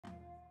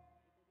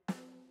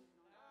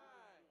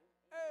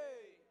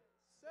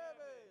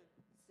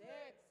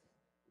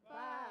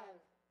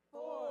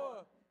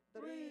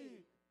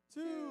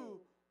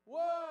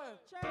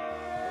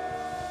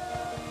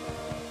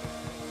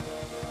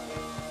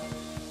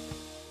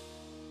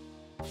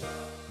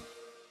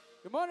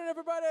Good morning,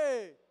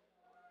 everybody.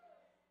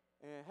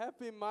 And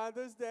happy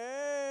Mother's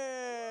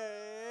Day.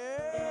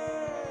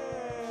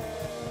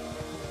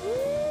 Woo!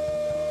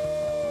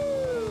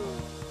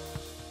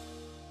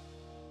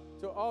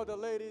 To all the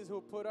ladies who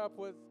put up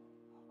with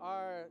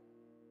our,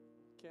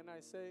 can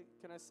I say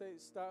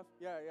stuff?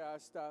 Yeah, our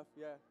stuff,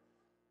 yeah.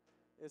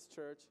 It's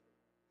church.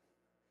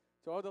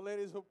 To all the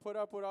ladies who put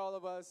up with all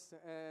of us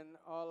and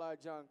all our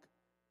junk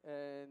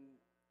and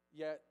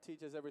yet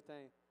teach us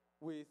everything,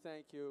 we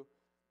thank you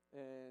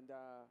and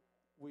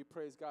we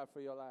praise God for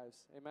your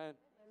lives. Amen.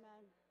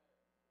 Amen.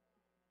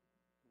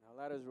 Now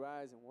let us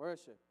rise and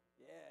worship.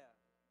 Yeah.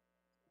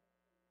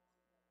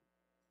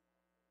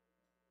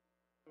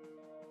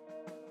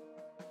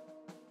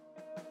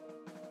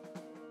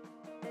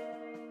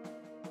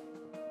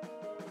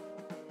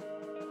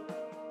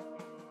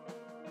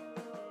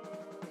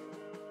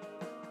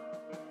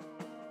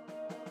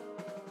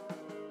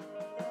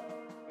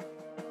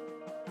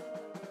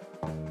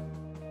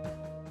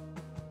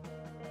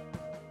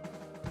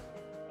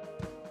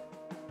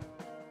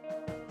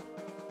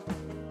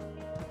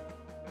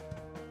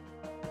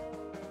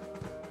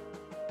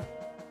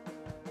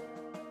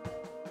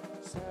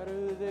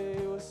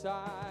 Saturday was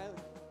silent,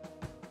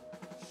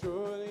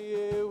 surely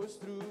it was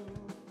through.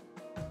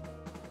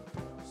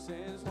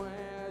 Since when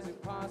has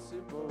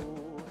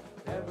impossible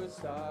ever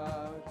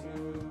stopped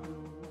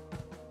you?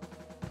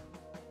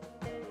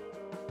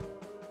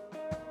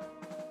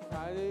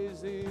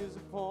 Fridays is a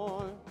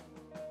poem,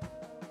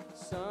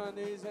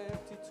 Sunday's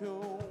empty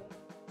tomb.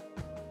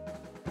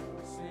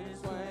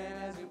 Since when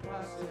has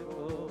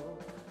impossible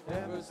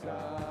ever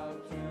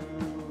stopped you?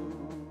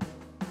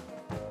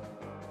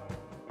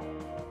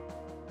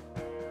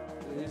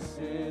 This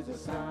is the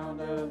sound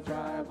of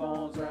dry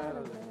bones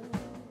rattling.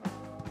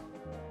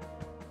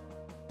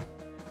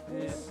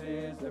 This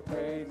is the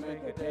praise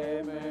make a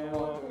dead man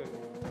walk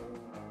again.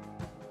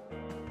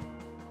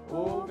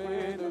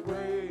 Open the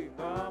grave,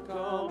 I'm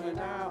coming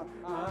out.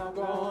 I'm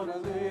gonna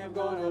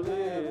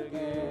live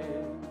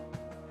again.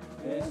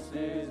 This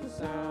is the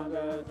sound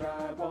of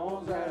dry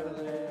bones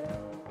rattling.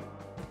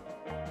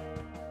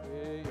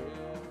 Yeah,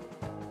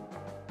 yeah.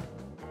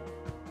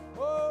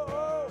 Oh,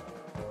 oh.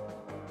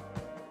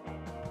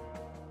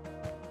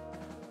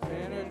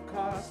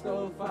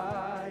 Pentecostal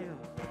fire,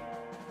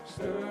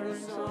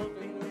 stirring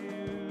something new.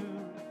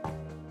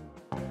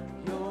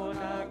 You're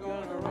not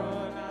gonna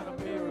run out of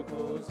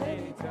miracles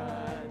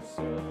anytime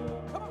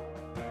soon. Come on.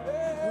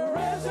 Yeah.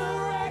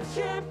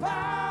 Resurrection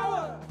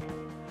power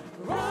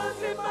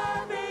runs in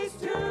my veins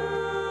too.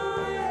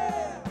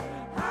 Yeah.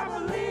 I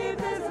believe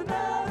there's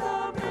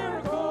another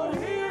miracle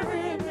here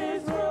in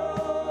this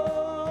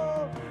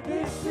room.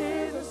 This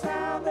is the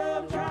sound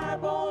of dry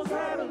bones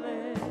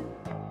rattling.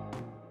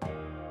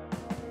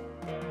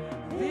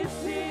 This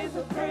is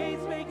the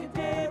praise make a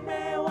dead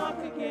man walk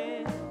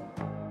again.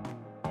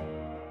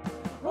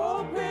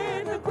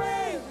 Open the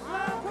grave,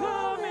 I'm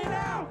coming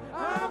out.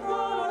 I'm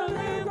gonna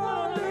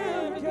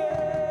live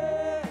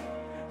again.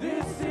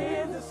 This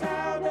is the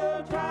sound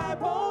of dry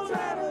bones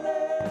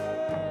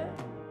rattling.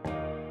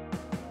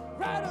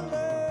 Rattling.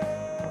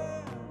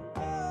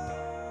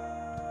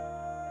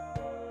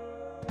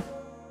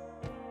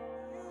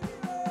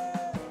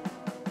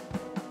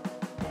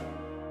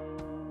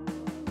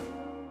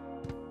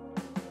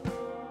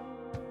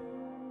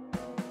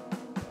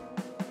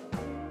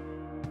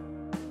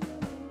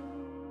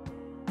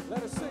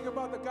 Let us sing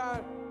about the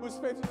God who's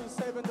faithful to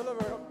save and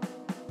deliver.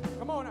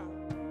 Come on now.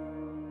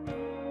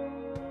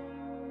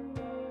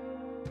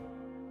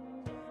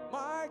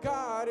 My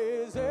God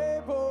is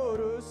able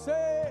to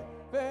save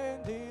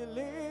and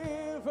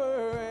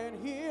deliver and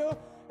heal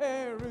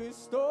and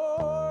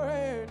restore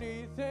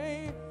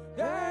anything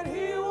that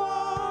He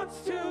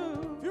wants to.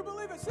 If you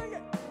believe it, sing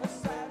it.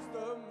 Just as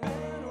the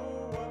man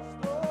who was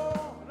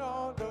thrown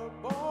on the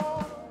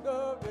bone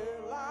of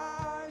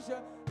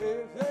Elijah,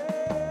 if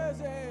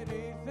there's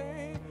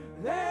anything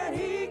that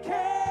He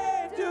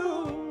can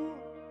do,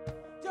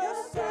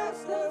 just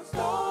as the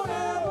stone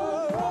that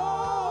was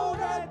rolled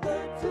at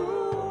the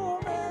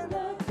tomb and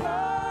the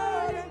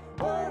garden,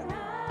 what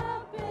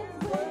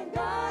happens when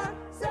God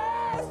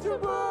says to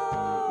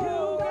move?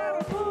 You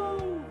gotta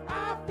move.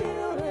 I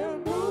feel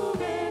Him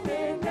moving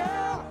it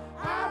now.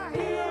 I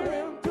hear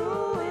Him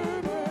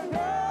doing it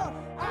now.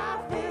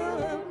 I feel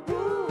Him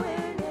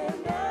doing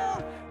it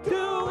now.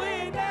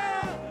 Doing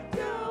now.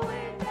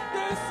 Doing now.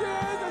 This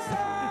is the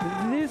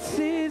sound. This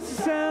is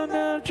the sound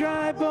of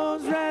dry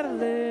bones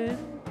rattling.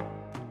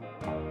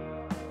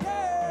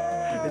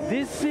 Yeah.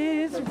 This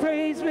is the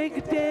praise make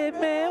a dead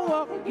man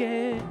walk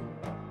again.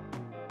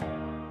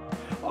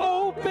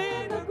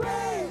 Open the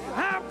grave,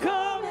 I'm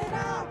coming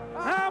out.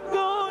 I'm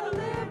gonna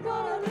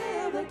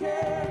live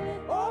again.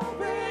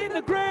 Open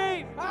the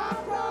grave,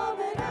 I'm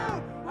coming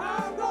out.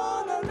 I'm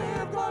gonna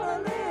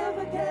live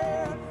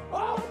again.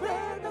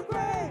 Open the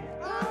grave,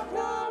 I'm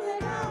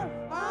coming out.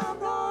 I'm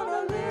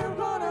gonna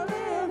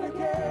live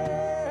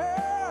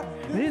again.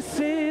 This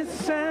is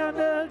the sound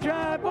of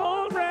dry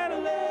bones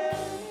rattling.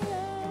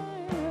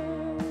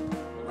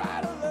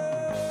 Rattling.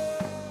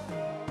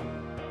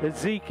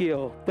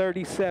 Ezekiel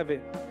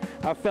 37.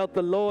 I felt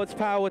the Lord's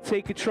power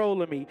take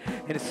control of me,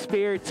 and His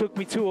Spirit took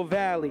me to a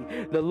valley.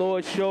 The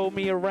Lord showed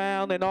me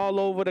around, and all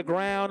over the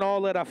ground,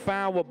 all that I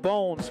found were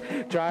bones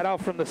dried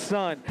out from the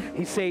sun.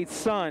 He said,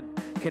 son,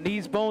 can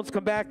these bones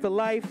come back to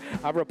life?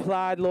 I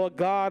replied, Lord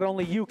God,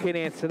 only you can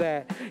answer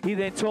that. He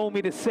then told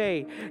me to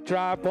say,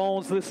 dry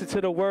bones, listen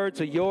to the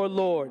words of your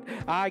Lord.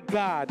 I,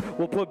 God,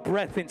 will put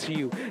breath into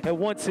you, and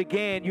once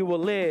again you will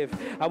live.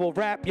 I will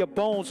wrap your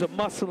bones with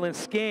muscle and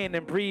skin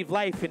and breathe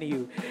life into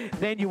you.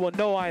 Then you will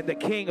know I am the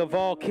King of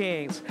all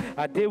kings.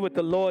 I did what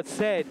the Lord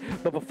said,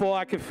 but before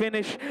I could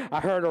finish, I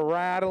heard a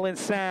rattling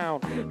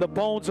sound. The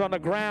bones on the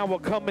ground were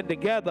coming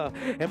together,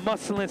 and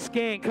muscle and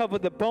skin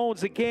covered the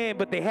bones again,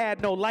 but they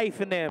had no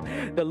life in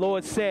them. The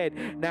Lord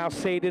said, now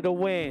say to the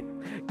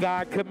wind,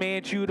 God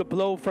commands you to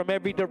blow from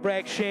every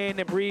direction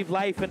and breathe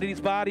life into these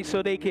bodies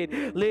so they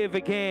can live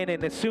again.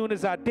 And as soon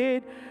as I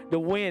did, the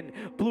wind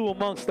blew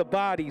amongst the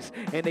bodies,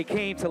 and they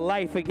came to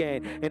life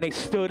again, and they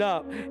stood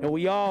up, and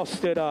we all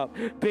stood up,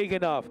 big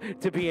enough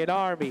to be an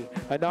army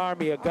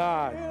of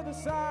God. I hear the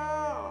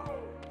sound.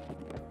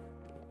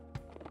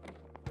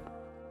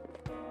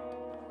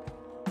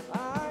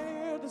 I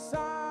hear the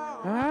sound.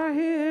 I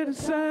hear the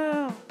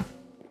sound.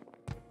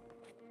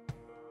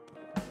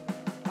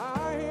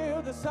 I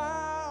hear the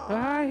sound.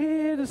 I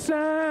hear the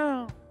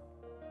sound.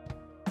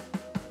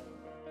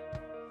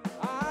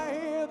 I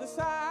hear the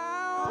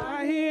sound.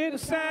 I hear the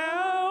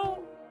sound.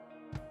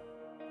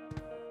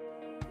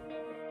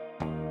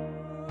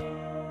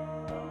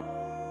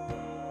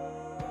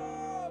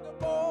 The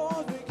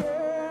bones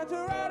begin to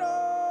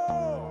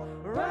rattle,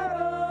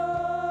 rattle,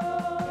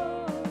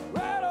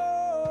 rattle.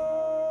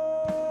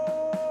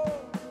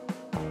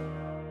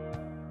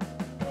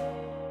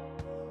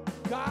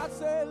 God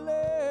said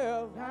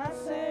live. I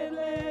say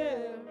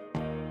live.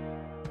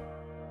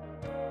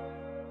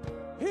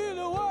 Hear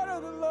the word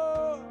of the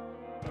Lord.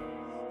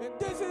 And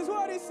this is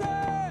what He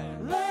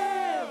said.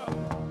 Live,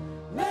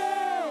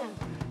 live.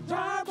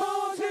 Dry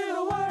bones, hear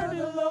the word of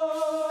the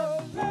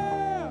Lord.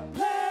 Live,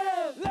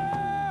 live,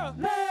 live,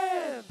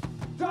 live.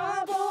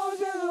 Dry bones,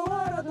 hear the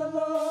word of the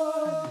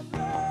Lord.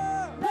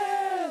 Live,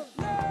 live,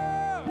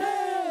 live,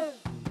 live.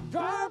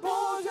 Dry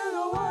bones, hear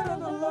the word of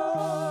the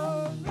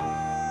Lord.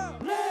 Live,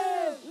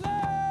 live,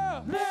 live,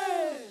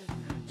 live.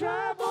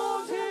 Dry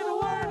bones, hear the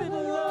word of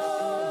the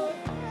Lord.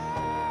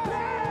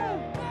 Live,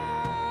 live,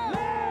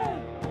 live.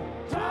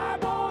 Dry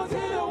bones,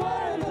 hear the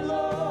word of the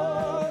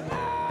Lord.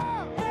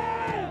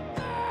 Live,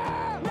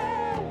 live,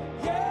 live.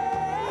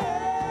 Yeah.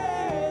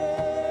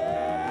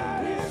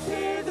 This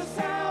is the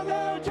sound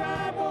of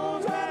dry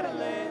bones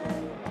rattling.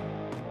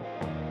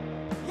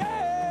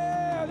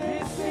 Yeah.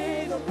 This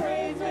is the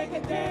praise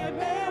making dead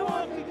man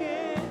walk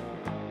again.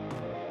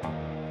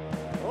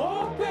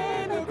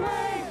 Open the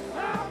grave,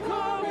 I'm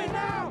coming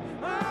out.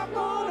 I'm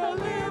gonna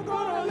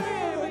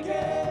live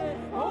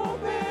again.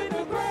 Open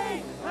the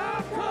grave,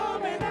 I'm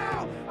coming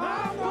out.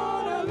 I'm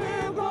gonna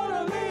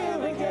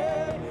live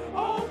again.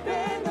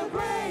 Open the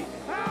grave,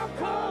 I'm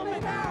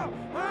coming out.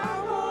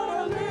 I'm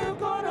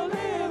gonna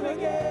live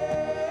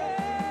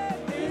again.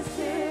 This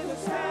is the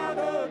sound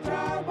of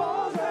dry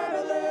bones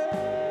rattling.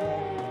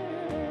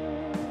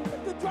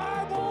 The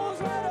dry bones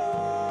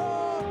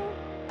rattle.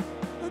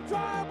 The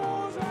dry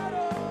bones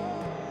rattle.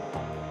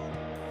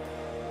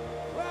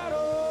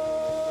 Rattle.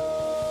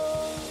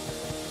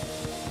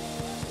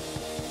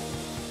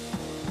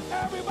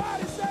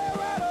 Everybody say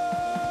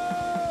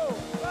rattle.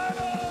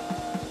 Rattle.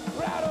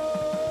 Rattle.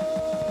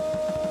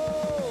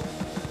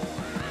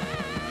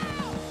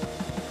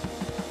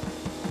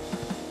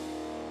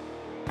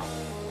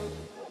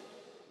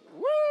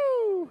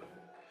 Woo!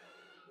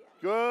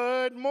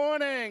 Good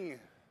morning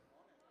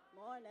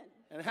Morning.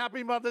 and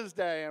happy Mother's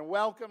Day and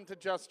welcome to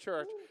Just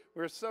Church.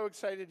 We're so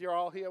excited you're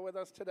all here with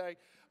us today.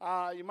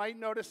 You might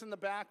notice in the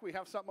back we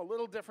have something a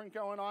little different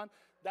going on.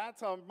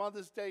 That's our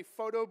Mother's Day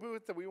photo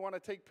booth that we want to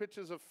take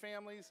pictures of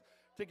families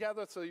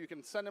together so you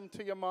can send them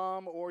to your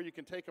mom or you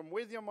can take them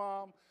with your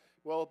mom.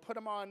 We'll put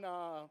them on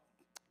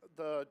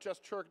the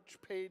Just Church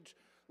page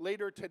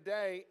later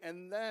today,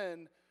 and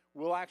then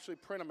we'll actually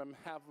print them and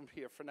have them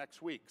here for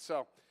next week.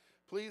 So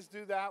please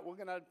do that. We're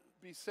going to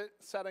be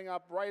setting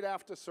up right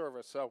after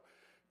service. So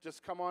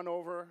just come on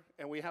over,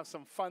 and we have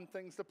some fun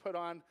things to put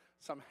on,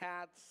 some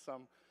hats,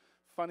 some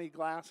funny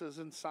glasses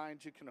and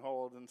signs you can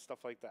hold and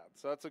stuff like that.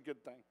 So that's a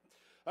good thing.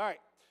 All right,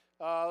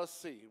 let's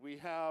see. We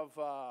have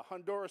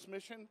Honduras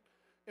Mission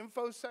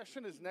info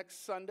session is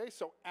next Sunday.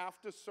 So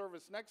after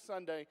service next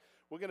Sunday,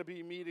 we're going to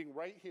be meeting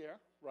right here,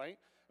 right?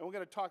 And we're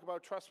going to talk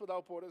about Trust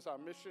Without Borders, our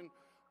mission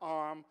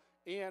arm,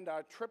 and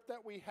our trip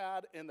that we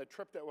had and the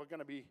trip that we're going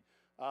to be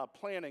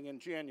planning in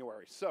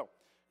January. So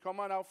come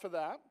on out for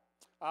that.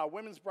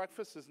 Women's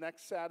breakfast is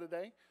next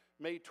Saturday,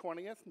 May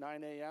 20th,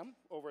 9 a.m.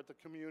 over at the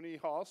community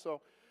hall.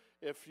 So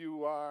if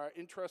you are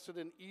interested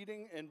in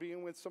eating and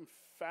being with some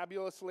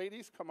fabulous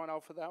ladies, come on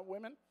out for that,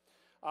 women.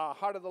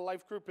 Heart of the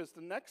Life group is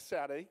the next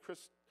Saturday.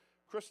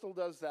 Crystal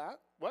does that.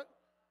 What?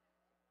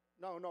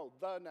 No,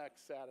 the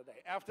next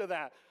Saturday. After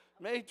that,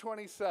 May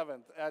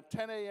 27th at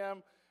 10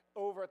 a.m.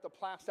 over at the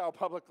Plastow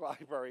Public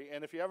Library.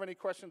 And if you have any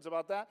questions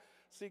about that,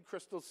 see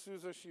Crystal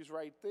Souza, she's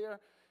right there.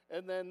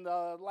 And then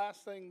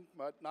last thing,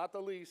 but not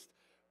the least,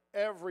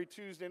 every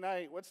Tuesday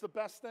night, what's the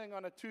best thing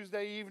on a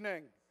Tuesday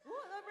evening?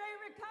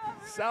 Celebrate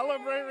recovery.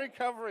 Celebrate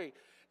recovery.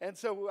 And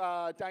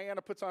so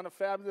Diana puts on a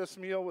fabulous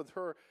meal with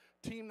her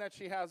team that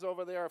she has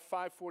over there at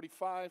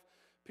 5:45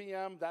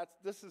 p.m.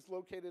 This is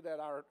located at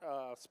our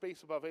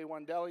space above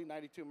A1 Deli,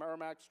 92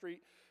 Merrimack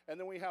Street. And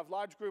then we have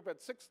large group at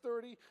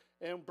 6:30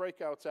 and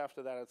breakouts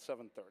after that at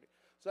 7:30.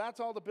 So that's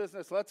all the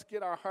business. Let's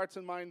get our hearts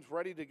and minds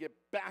ready to get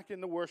back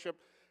into worship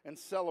and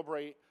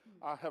celebrate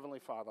our Heavenly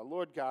Father.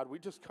 Lord God, we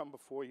just come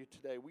before you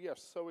today. We are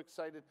so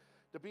excited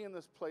to be in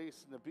this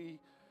place and to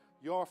be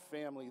your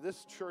family,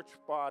 this church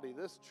body,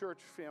 this church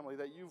family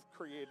that you've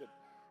created,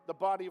 the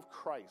body of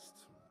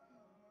Christ.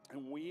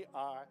 And we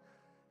are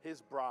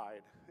his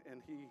bride,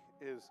 and he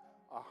is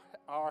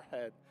our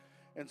head.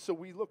 And so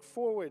we look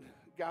forward,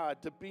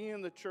 God, to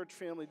being the church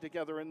family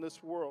together in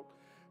this world.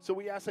 So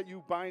we ask that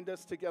you bind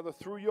us together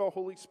through your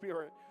Holy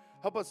Spirit.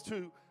 Help us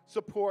to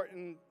support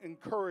and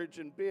encourage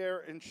and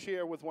bear and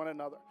share with one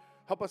another.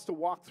 Help us to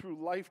walk through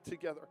life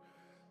together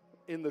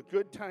in the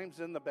good times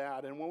and the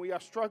bad. And when we are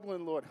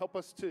struggling, Lord, help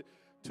us to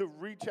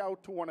reach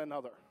out to one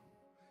another.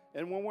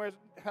 And when we're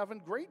having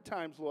great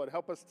times, Lord,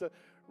 help us to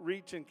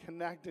reach and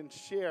connect and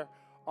share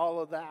all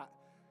of that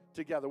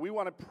together. We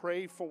want to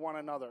pray for one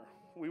another.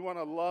 We want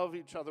to love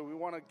each other. We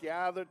want to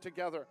gather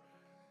together.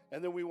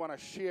 And then we want to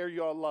share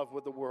your love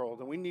with the world.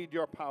 And we need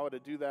your power to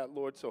do that,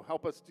 Lord. So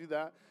help us do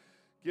that.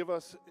 Give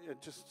us,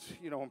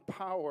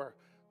 empower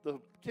the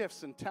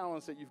gifts and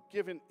talents that you've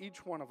given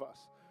each one of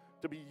us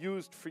to be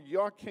used for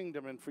your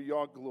kingdom and for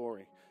your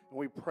glory. And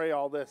we pray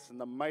all this in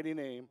the mighty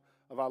name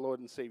of our Lord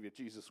and Savior,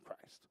 Jesus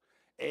Christ.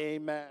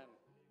 Amen.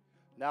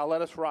 Now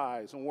let us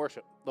rise and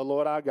worship the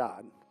Lord our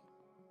God.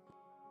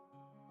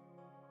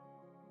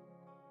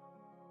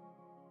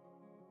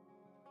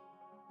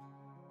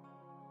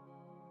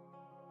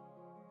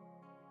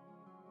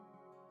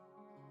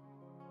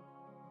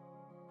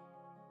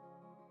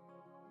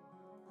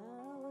 I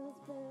was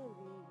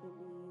buried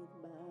beneath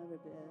my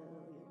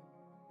rebellion,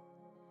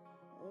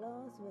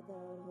 lost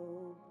without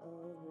hope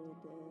of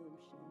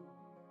redemption,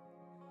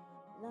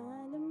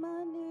 blind in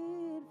my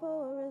need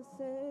for a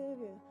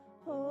Savior,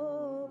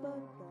 oh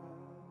but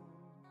God,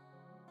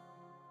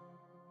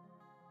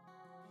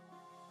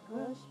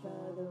 crushed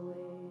by the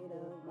weight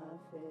of my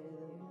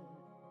failure,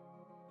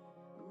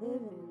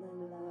 living the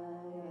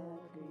lie I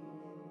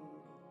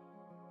created,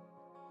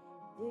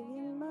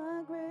 digging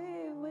my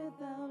grave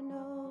without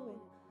knowing,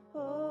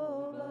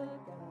 oh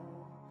but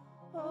God,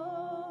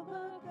 oh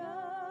but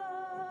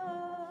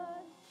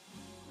God,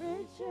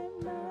 rich in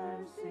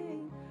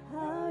mercy,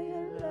 how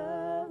you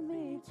love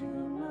me too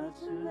much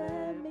to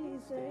let me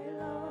stay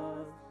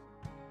lost.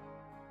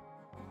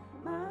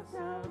 My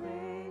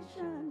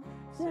salvation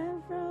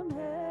sent from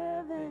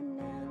heaven,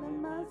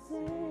 nailing my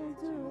sin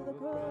to the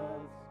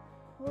cross,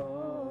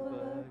 oh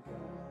but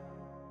God,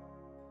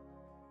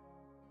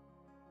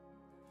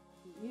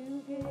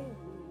 you gave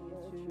me a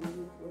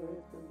truth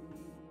worth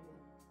believing.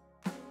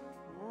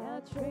 I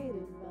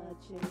traded my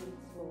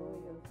chains for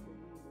your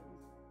freedom,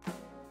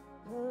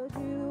 'cause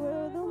you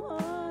were the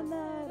one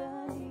that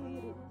I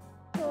needed,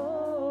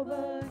 oh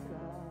but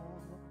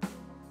God,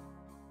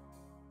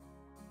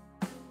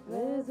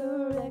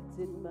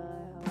 resurrected my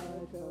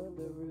heart from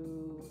the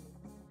ruins,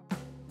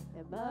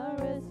 and my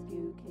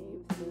rescue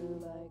came through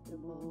like the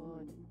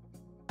morning.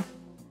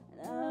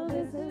 Now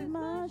this is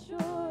my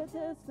sure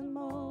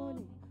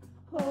testimony,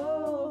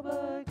 oh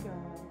but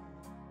God,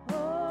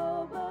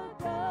 oh but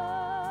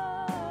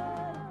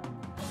God,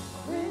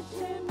 rich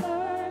in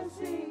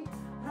mercy,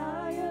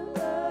 how you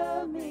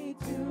love me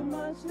too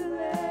much to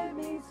let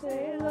me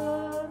stay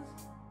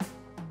lost.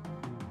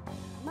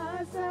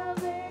 My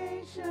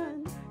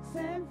salvation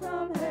sent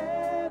from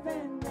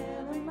heaven,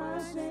 nailing my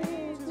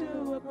sin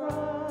to a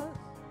cross,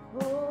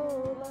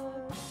 oh but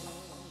God.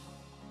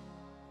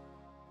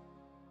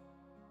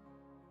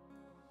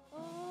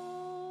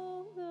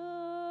 All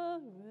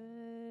the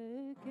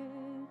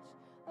wreckage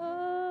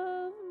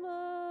of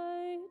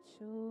my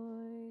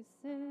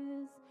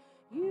choices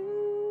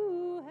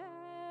you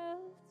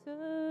have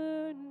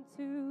turned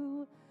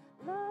to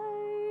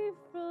life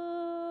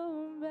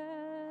from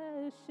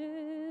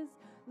ashes,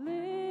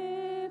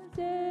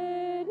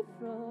 lifted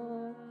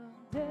from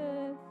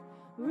death,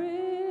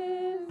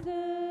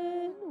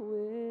 risen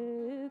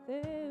with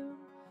him.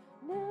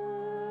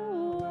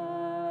 Now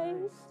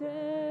I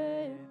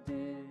stand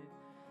in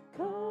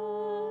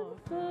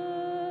confidence,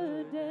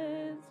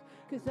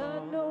 'cause I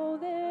know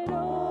that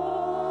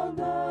all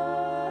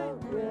the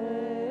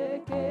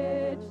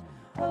wreckage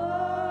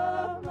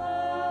of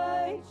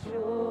my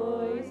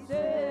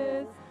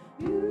choices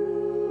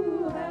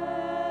you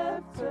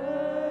have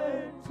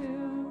turned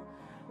to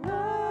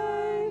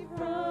life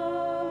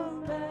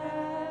from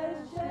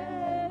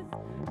ashes,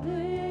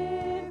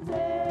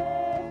 lifted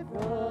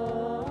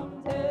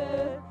from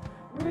death,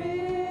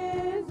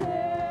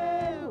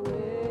 risen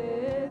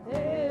with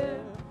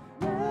him.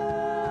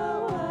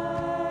 Now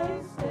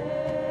I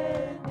stand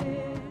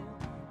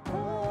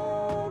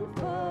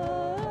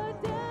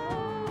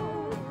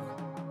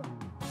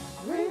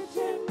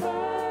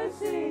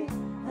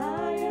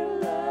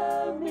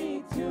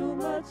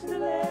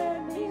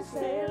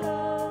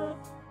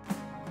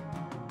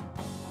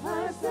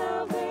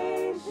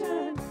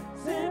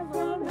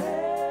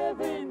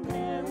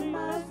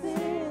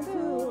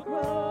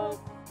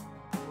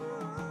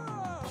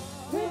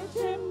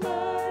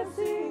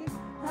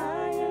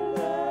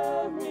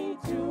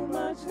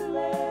till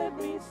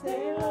every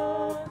stay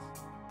lost.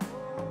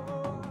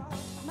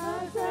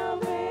 My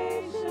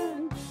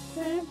salvation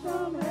came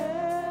from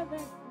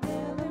heaven,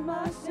 nailing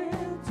my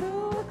sin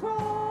to the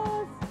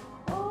cross.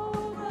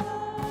 Oh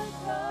my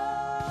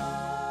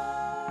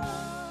God,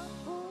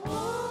 oh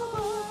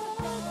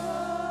my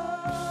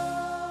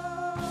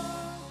God,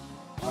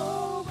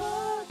 oh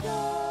my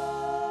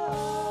God,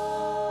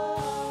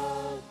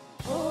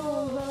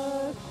 oh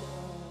my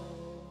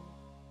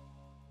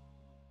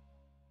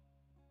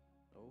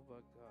Oh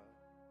my God.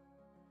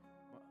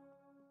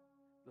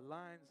 The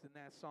lines in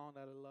that song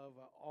that I love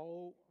are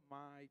all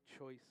my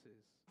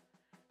choices.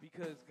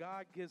 Because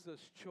God gives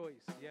us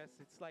choice. Yes,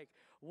 it's like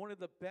one of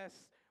the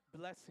best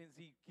blessings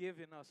He's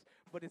given us.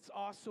 But it's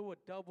also a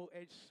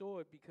double-edged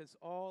sword because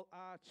all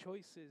our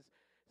choices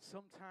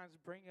sometimes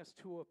bring us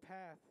to a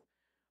path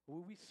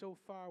where we're so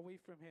far away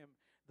from Him.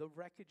 The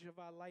wreckage of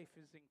our life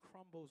is in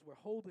crumbles. We're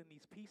holding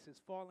these pieces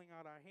falling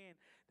out our hand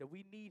that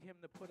we need Him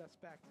to put us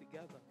back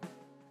together.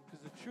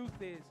 Because the truth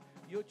is,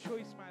 your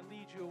choice might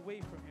lead you away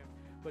from Him.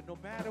 But no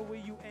matter where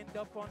you end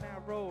up on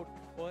that road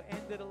or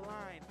end of the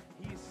line,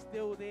 He is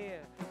still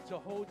there to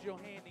hold your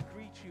hand and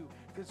greet you.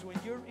 Because when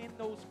you're in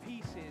those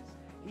pieces,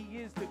 He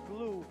is the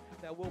glue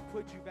that will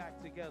put you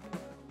back together.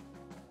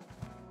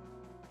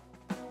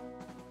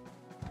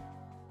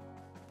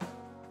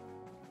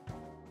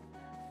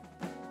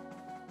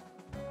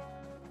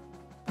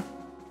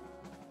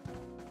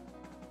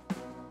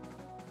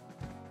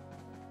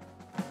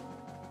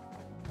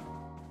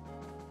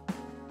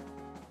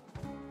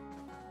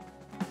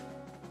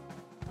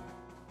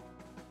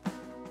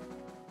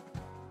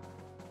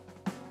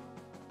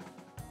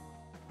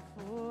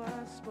 Oh,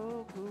 I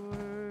spoke a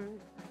word,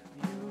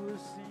 you were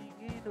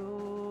singing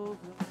over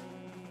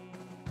me.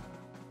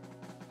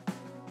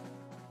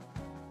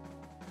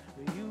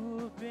 You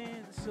have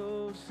been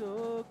so,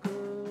 so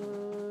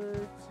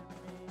good to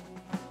me.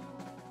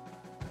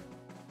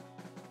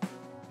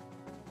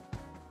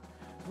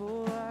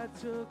 Oh, I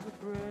took a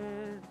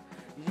breath,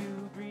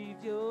 you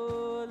breathed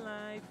your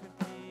life in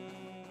me.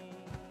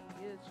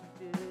 Yes,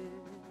 you did.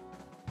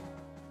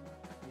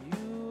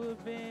 You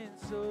have been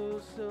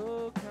so,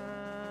 so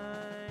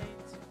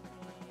kind to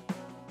me.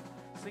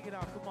 Sing it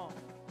out, come on.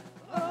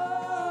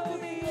 Oh,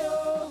 the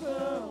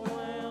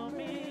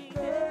overwhelming,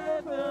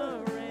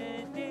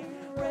 never-ending,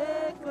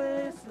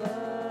 reckless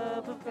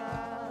love of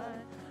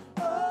God.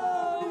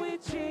 Oh,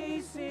 it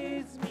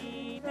chases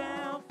me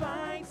down,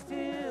 fights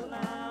till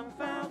I'm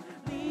found,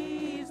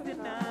 leaves the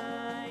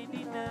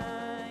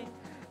 99.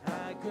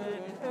 I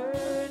couldn't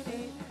earn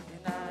it,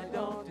 and I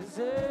don't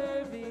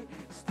deserve it.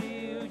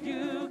 Still,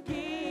 you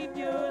give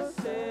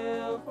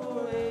yourself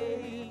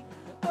away.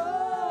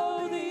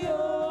 Oh, the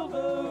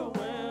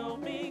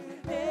overwhelming,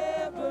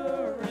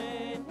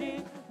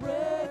 never-ending,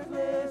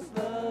 reckless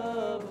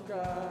love of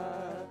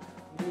God.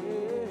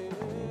 Yeah.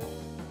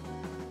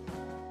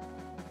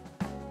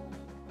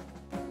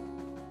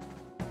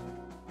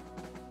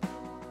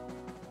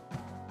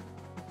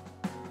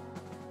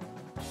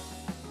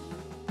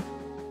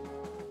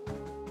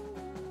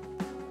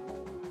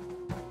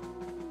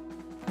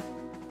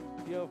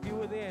 Yo, if you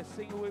were there,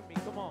 sing it with me.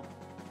 Come on.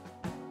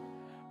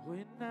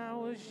 When I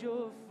was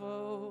your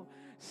foe,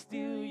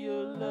 still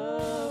your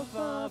love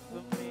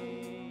offered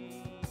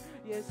me.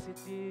 Yes, it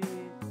did.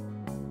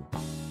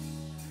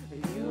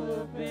 You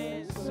have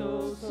been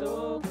so,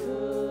 so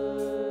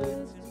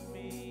good to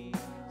me.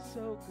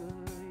 So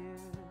good,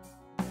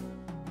 yeah.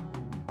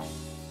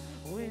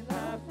 When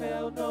I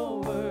felt no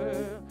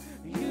worth,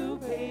 you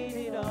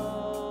paid it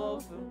all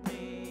for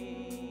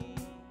me.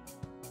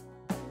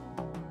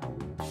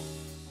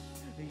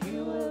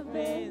 You have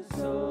been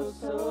so,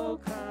 so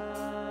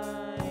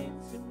kind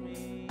to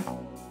me.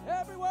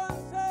 Everyone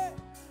say,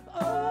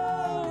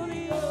 Oh,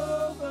 the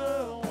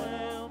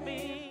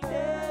overwhelming,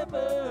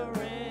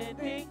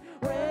 never-ending,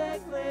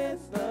 reckless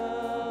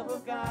love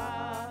of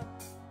God.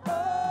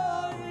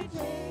 Oh, it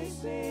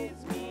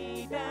chases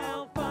me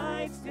down,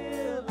 fights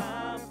till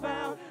I'm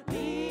found,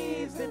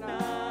 leaves the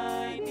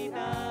 99.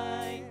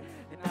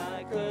 And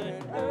I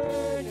couldn't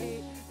earn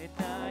it, and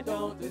I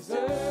don't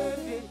deserve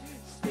it.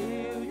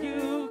 Still,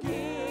 you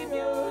give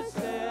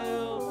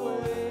yourself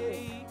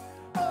away.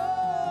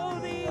 Oh,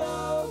 the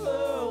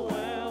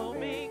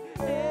overwhelming,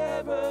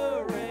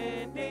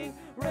 never-ending,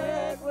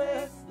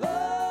 reckless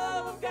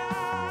love of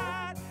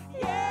God.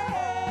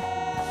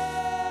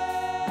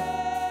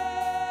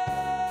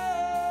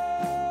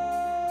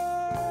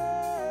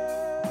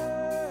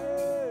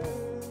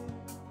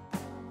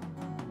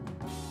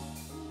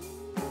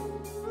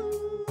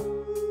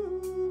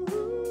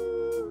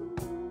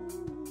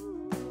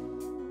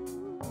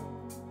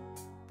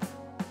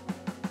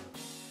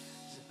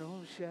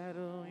 No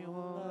shadow you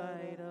won't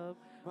light up,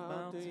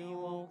 mountain you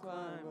won't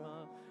climb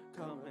up,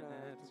 coming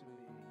after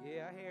me.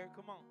 Yeah, I hear it.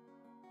 Come on.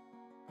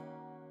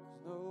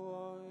 there's no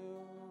one you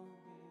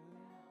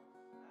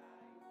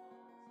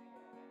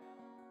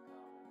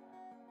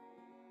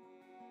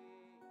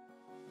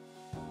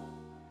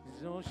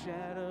There's no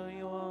shadow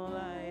you won't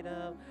light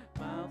up,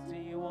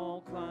 mountain you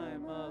won't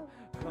climb up,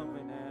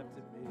 coming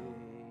after me.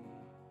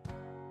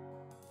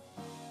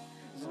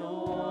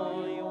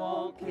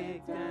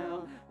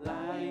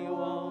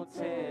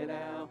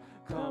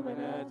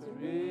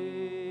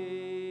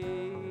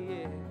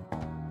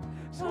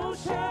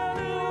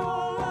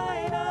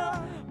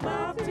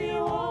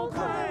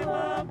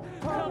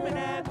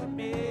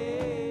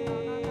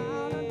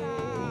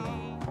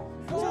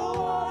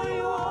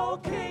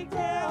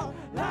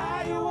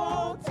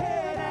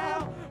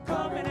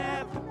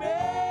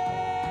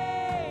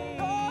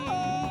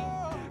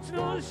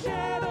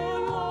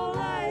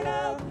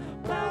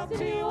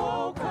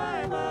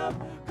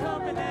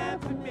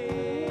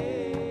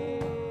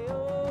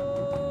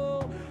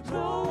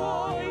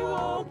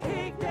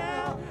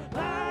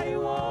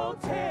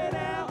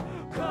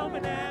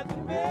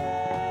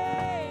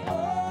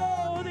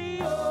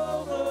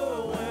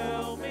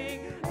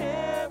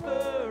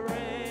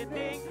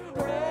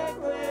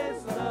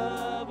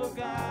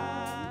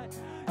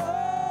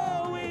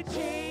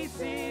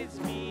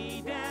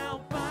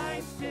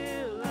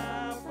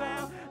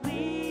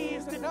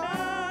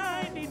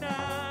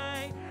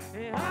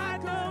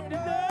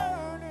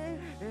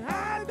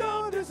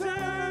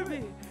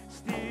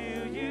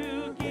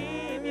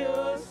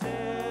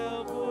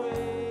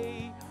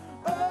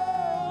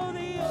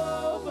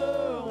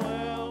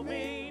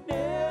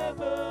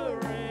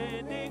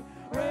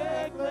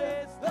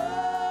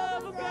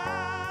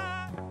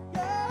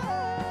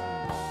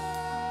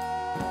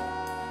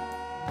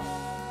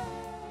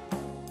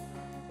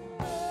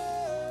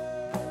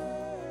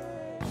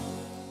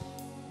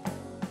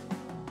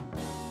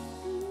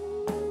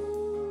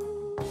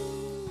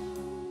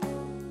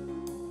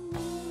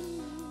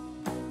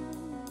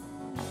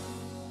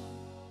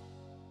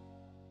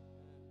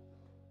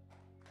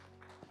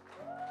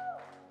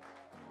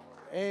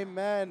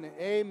 Amen,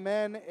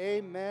 amen,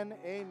 amen,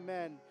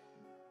 amen.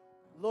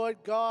 Lord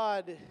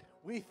God,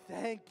 we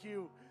thank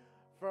you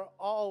for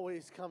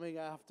always coming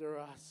after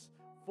us,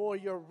 for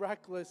your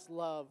reckless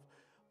love,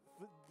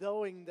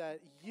 knowing that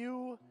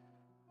you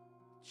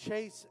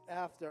chase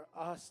after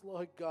us,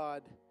 Lord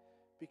God,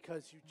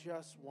 because you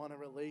just want a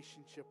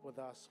relationship with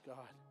us, God.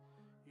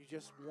 You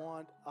just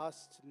want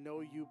us to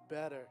know you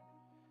better.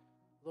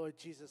 Lord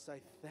Jesus, I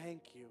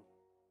thank you.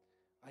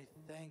 I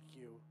thank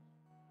you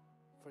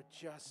for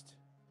just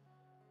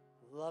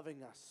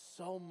loving us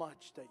so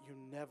much that you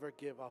never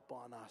give up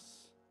on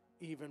us,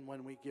 even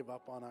when we give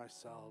up on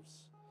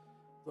ourselves.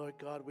 Lord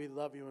God, we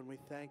love you and we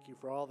thank you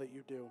for all that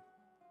you do.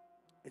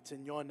 It's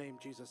in your name,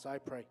 Jesus, I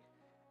pray.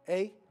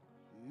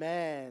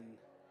 Amen.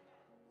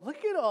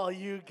 Look at all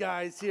you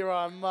guys here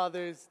on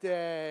Mother's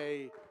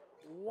Day.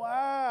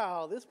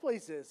 Wow, this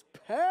place is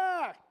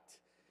packed.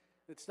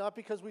 It's not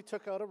because we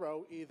took out a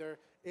row either.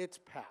 It's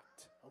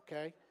packed,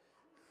 okay?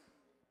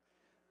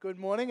 Good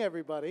morning,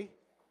 everybody.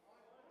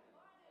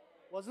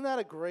 Wasn't that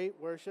a great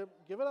worship?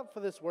 Give it up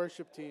for this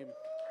worship team.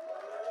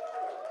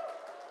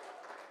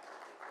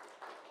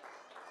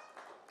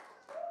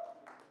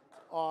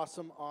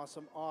 Awesome,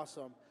 awesome,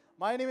 awesome.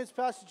 My name is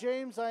Pastor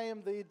James. I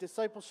am the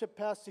discipleship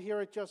pastor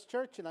here at Just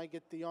Church, and I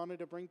get the honor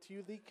to bring to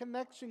you the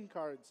connection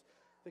cards.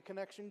 The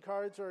connection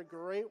cards are a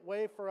great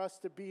way for us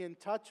to be in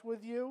touch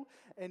with you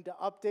and to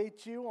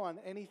update you on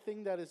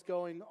anything that is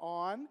going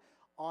on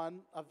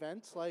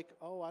events like,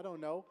 I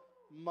don't know,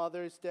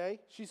 Mother's Day.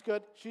 She's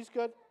good. She's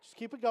good. Just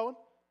keep it going.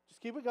 Just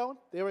keep it going.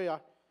 There we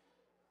are.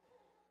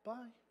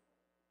 Bye.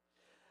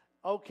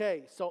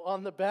 Okay, so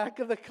on the back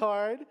of the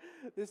card,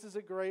 this is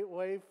a great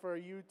way for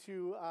you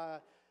to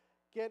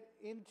get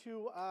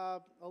into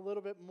a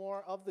little bit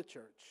more of the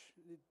church.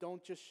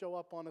 Don't just show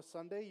up on a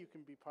Sunday. You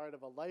can be part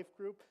of a life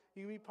group.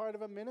 You can be part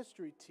of a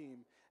ministry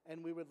team,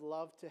 and we would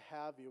love to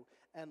have you.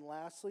 And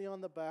lastly,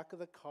 on the back of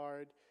the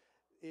card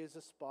is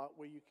a spot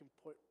where you can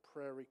put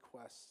prayer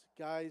requests.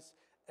 Guys,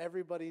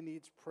 everybody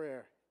needs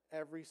prayer,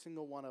 every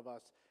single one of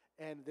us.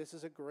 And this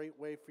is a great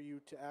way for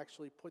you to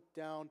actually put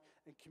down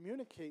and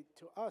communicate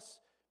to us,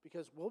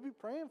 because we'll be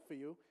praying for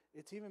you.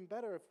 It's even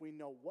better if we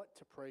know what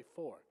to pray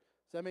for.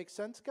 Does that make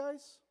sense,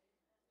 guys?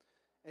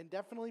 And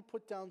definitely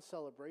put down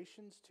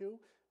celebrations too,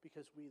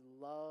 because we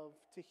love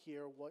to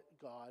hear what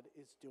God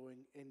is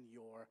doing in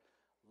your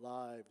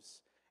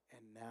lives.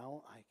 And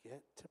now I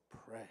get to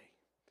pray.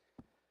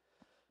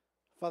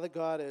 Father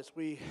God, as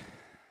we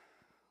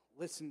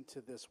listen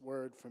to this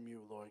word from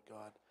you, Lord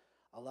God,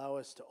 allow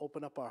us to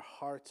open up our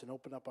hearts and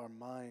open up our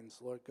minds,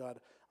 Lord God.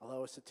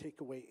 Allow us to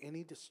take away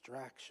any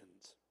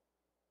distractions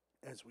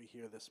as we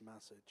hear this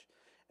message,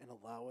 and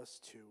allow us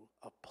to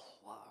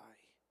apply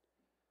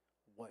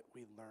what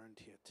we learned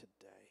here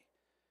today.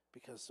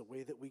 Because the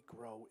way that we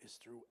grow is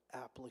through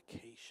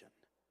application.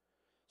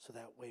 So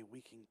that way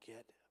we can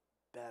get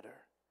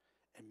better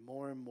and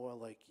more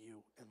like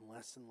you and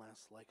less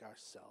like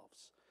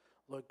ourselves.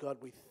 Lord God,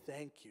 we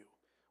thank you.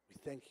 We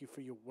thank you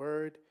for your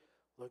word.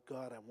 Lord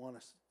God, I want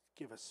to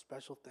give a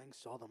special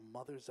thanks to all the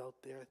mothers out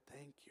there.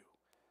 Thank you.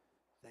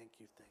 Thank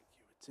you, thank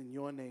you. It's in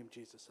your name,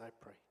 Jesus, I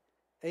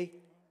pray.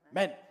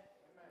 Amen.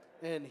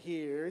 And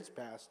here's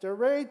Pastor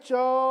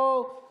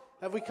Rachel.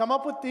 Have we come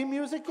up with theme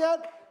music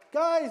yet?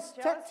 Guys,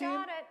 Joe's tech team,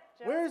 got it.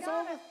 Joe's where's got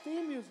all the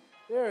theme music?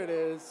 There it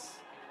is.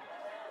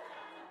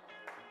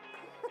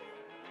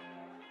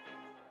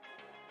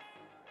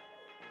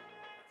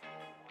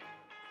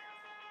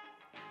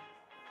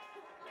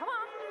 Come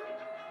on.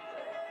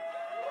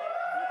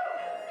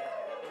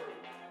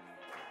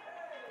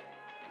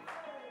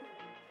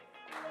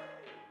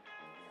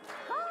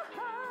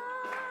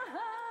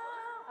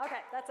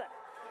 Okay, that's it.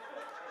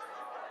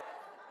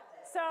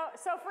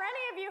 So for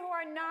any of you who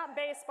are not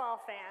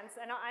baseball fans,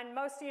 and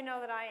most of you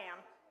know that I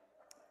am,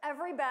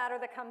 every batter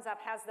that comes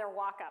up has their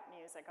walk-up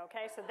music,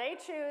 okay? So they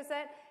choose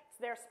it. It's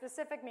their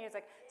specific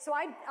music. So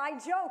I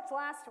joked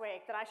last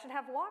week that I should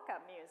have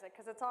walk-up music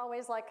because it's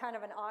always like kind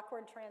of an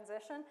awkward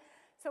transition.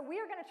 So we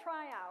are going to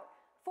try out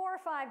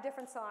 4 or 5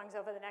 different songs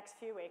over the next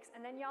few weeks,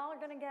 and then y'all are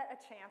going to get a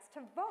chance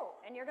to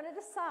vote, and you're going to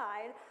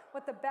decide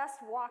what the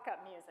best walk-up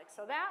music.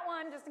 So that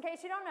one, just in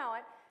case you don't know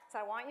it, so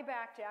I Want You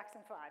Back,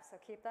 Jackson 5.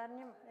 So keep that in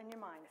your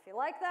mind. If you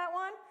like that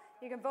one,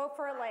 you can vote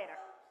for it later.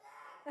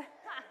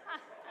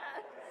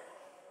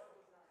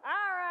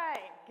 All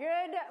right,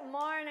 good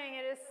morning.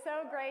 It is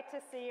so great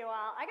to see you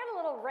all. I got a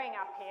little ring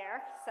up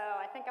here, so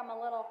I think I'm a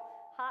little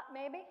hot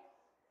maybe.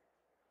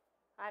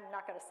 I'm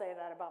not going to say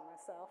that about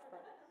myself,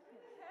 but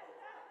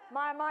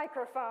my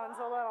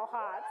microphone's a little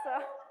hot, so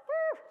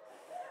woo.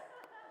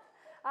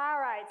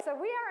 All right, so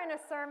we are in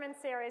a sermon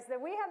series that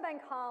we have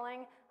been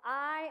calling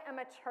I Am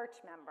a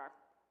Church Member.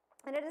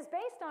 And it is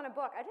based on a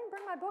book. I didn't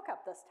bring my book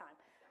up this time.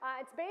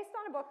 It's based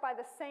on a book by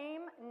the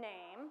same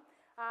name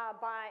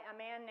by a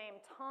man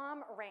named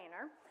Thom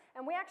Rainer.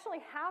 And we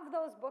actually have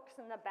those books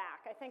in the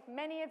back. I think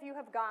many of you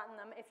have gotten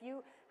them. If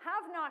you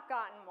have not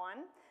gotten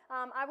one,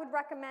 I would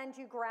recommend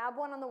you grab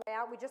one on the way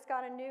out. We just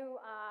got a new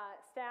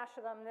stash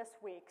of them this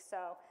week,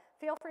 so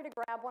Feel free to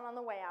grab one on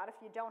the way out if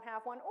you don't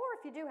have one, or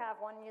if you do have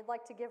one and you'd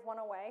like to give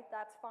one away,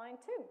 that's fine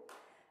too.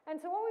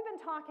 And so what we've been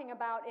talking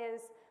about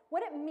is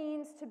what it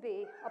means to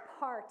be a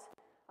part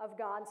of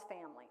God's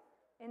family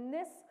in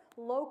this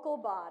local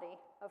body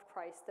of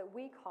Christ that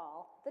we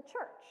call the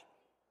church.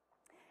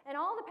 And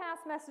all the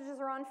past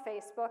messages are on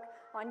Facebook,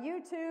 on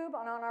YouTube,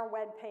 and on our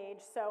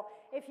webpage. So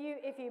if you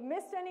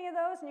missed any of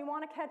those and you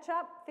want to catch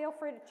up, feel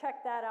free to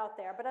check that out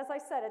there. But as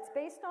I said, it's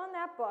based on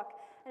that book,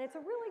 and it's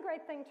a really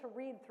great thing to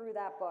read through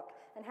that book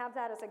and have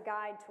that as a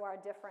guide to our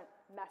different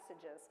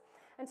messages.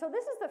 And so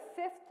this is the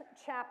 5th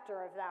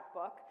chapter of that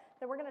book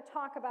that we're going to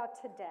talk about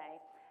today.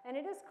 And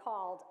it is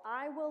called,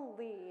 I Will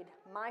Lead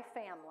My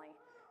Family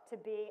to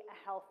Be a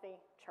Healthy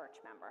Church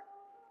Member.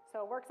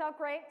 So it works out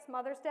great. It's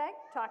Mother's Day,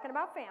 talking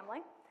about family.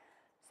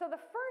 So the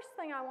first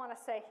thing I want to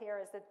say here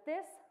is that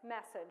this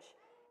message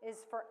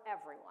is for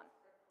everyone.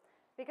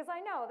 Because I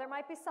know there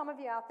might be some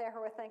of you out there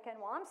who are thinking,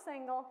 well, I'm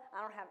single,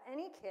 I don't have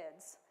any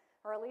kids,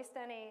 or at least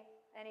any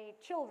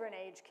children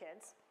age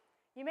kids.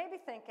 You may be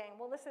thinking,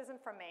 well, this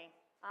isn't for me.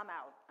 I'm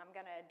out. I'm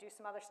going to do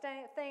some other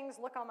things,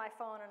 look on my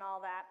phone and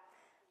all that.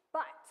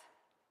 But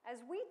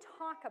as we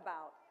talk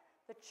about,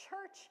 the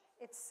church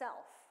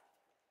itself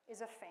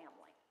is a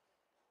family.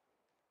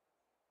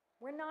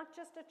 We're not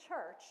just a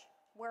church,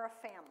 we're a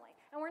family.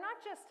 And we're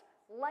not just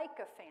like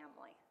a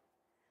family,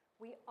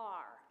 we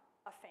are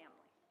a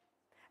family.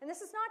 And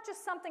this is not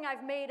just something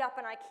I've made up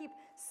and I keep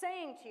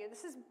saying to you,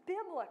 this is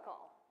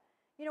biblical.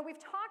 You know,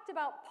 we've talked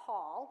about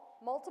Paul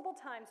multiple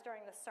times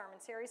during this sermon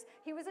series.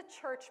 He was a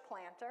church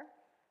planter,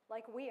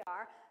 like we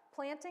are,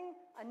 planting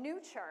a new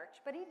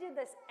church, but he did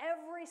this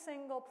every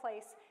single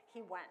place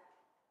he went.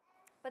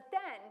 But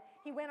then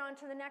he went on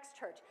to the next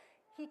church.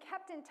 He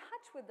kept in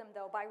touch with them,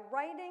 though, by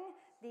writing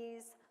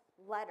these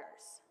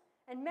letters.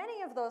 And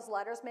many of those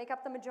letters make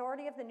up the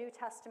majority of the New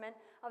Testament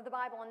of the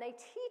Bible, and they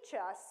teach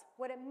us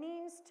what it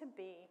means to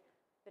be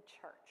the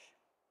church.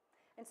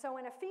 And so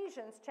in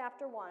Ephesians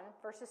chapter 1,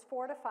 verses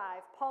 4 to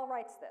 5, Paul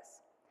writes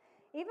this,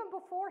 even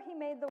before he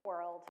made the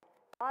world,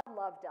 God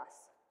loved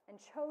us and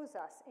chose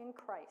us in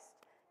Christ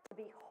to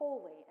be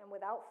holy and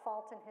without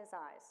fault in his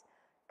eyes.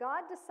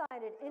 God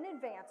decided in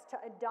advance to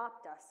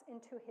adopt us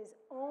into his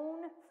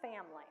own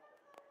family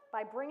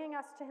by bringing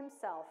us to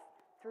himself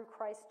through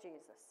Christ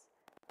Jesus.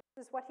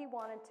 This is what he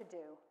wanted to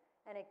do,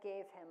 and it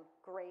gave him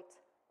great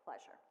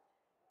pleasure.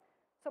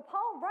 So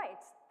Paul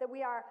writes that we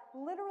are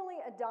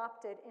literally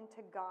adopted into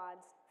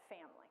God's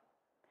family.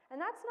 And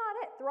that's not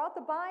it. Throughout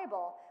the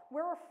Bible,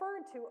 we're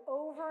referred to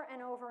over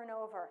and over and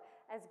over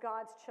as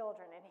God's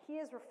children, and he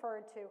is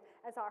referred to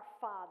as our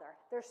Father.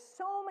 There's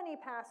so many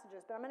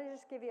passages, but I'm going to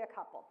just give you a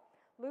couple.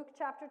 Luke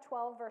chapter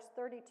 12, verse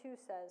 32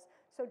 says,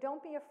 so don't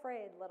be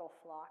afraid, little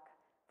flock,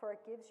 for it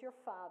gives your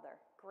Father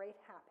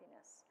great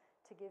happiness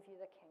to give you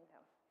the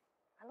kingdom.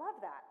 I love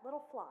that,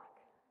 little flock.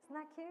 Isn't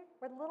that cute?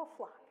 We're the little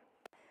flock.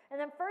 And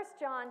then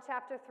 1 John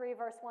chapter 3,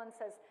 verse 1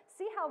 says,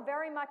 see how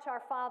very much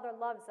our Father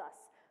loves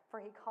us,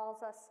 for he calls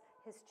us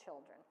his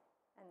children.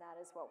 And that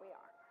is what we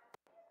are.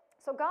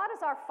 So God is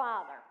our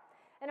Father.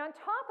 And on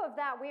top of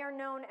that, we are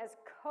known as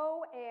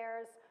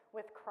co-heirs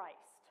with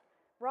Christ.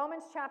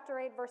 Romans chapter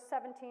 8, verse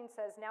 17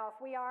 says, now if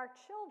we are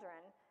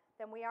children,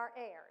 then we are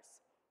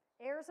heirs,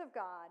 heirs of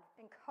God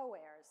and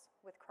co-heirs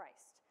with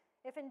Christ.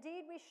 If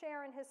indeed we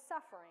share in his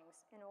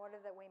sufferings, in order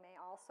that we may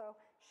also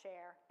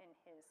share in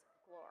his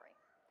glory.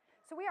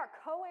 So we are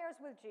co-heirs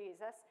with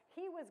Jesus.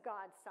 He was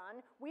God's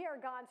son. We are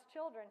God's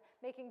children,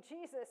 making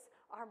Jesus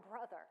our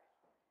brother.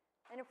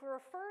 And if we're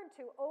referred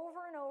to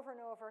over and over and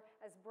over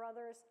as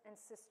brothers and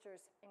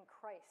sisters in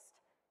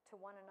Christ to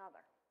one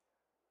another.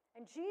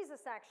 And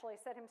Jesus actually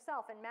said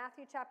himself in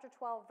Matthew chapter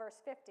 12, verse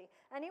 50,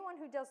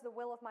 anyone who does the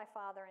will of my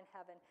Father in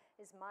heaven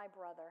is my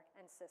brother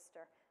and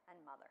sister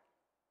and mother.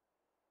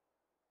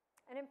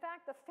 And in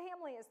fact, the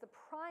family is the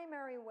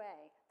primary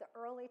way the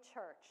early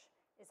church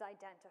is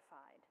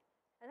identified.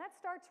 And that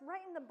starts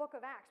right in the book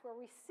of Acts, where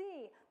we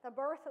see the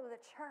birth of the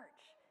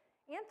church,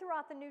 and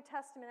throughout the New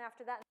Testament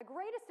after that. And the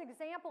greatest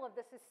example of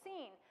this is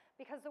seen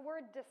because the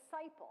word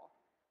disciple,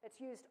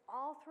 that's used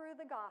all through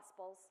the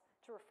Gospels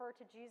to refer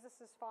to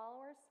Jesus'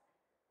 followers,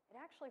 it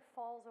actually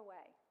falls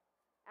away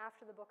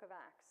after the book of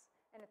Acts.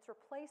 And it's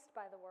replaced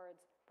by the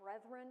words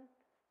brethren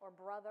or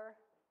brother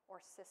or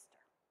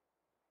sister.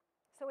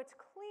 So it's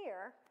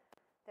clear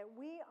that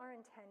we are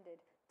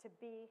intended to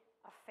be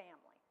a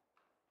family.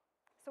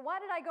 So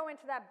why did I go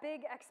into that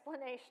big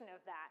explanation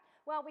of that?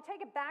 Well, we take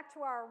it back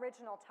to our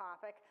original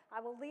topic. I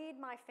will lead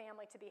my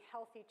family to be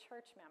healthy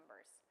church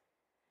members.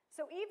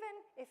 So even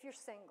if you're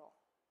single,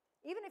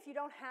 even if you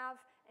don't have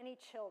any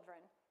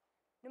children,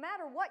 no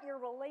matter what your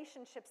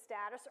relationship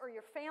status or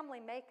your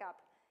family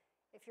makeup,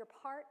 if you're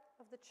part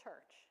of the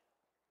church,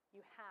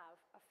 you have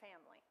a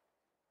family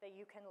that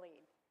you can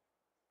lead,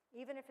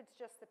 even if it's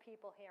just the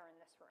people here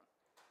in this room.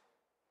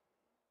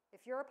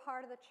 If you're a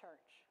part of the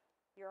church,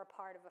 you're a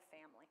part of a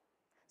family.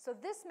 So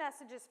this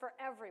message is for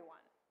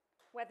everyone,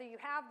 whether you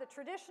have the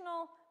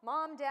traditional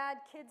mom,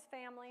 dad, kids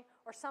family,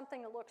 or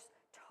something that looks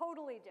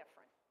totally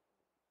different.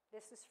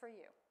 This is for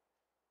you.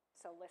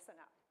 So listen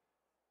up.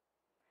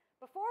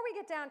 Before we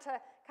get down to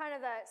kind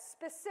of the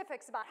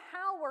specifics about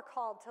how we're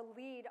called to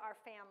lead our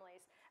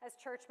families as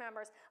church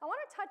members, I want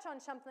to touch on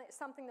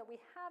something that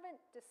we haven't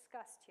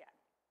discussed yet.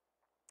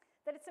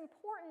 That it's an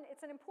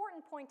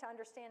important point to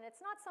understand. It's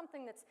not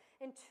something that's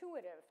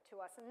intuitive to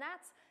us, and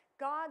that's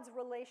God's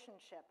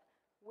relationship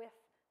with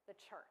the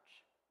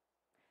church.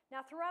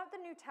 Now, throughout the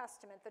New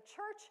Testament, the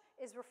church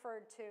is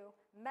referred to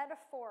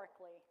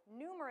metaphorically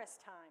numerous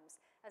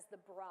times as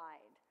the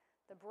bride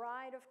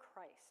of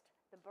Christ,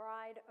 the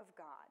bride of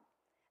God,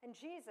 and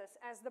Jesus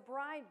as the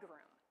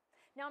bridegroom.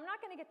 Now, I'm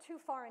not going to get too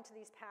far into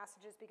these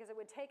passages because it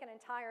would take an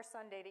entire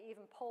Sunday to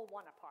even pull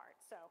one apart.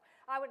 So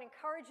I would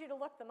encourage you to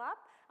look them up.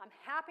 I'm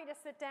happy to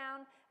sit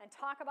down and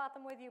talk about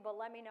them with you, but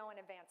let me know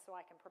in advance so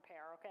I can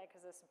prepare, okay?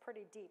 Because there's some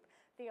pretty deep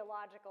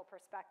theological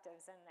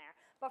perspectives in there.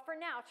 But for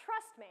now,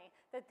 trust me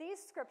that these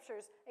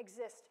scriptures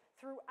exist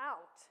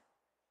throughout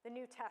the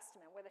New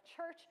Testament, where the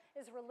church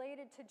is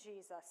related to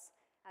Jesus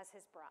as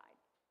his bride.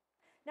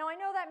 Now, I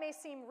know that may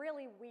seem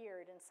really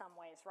weird in some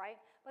ways, right?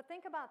 But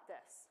think about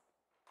this.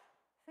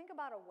 Think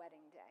about a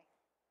wedding day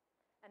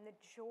and the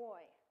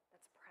joy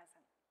that's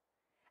present.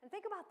 And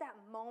think about that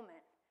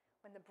moment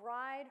when the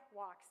bride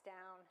walks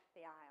down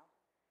the aisle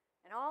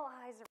and all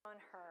eyes are on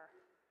her.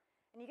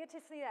 And you get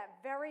to see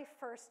that very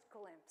first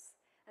glimpse.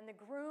 And the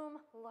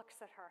groom looks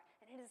at her.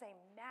 And it is a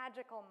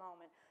magical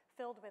moment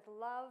filled with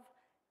love,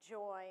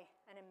 joy,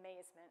 and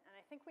amazement. And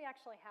I think we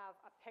actually have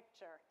a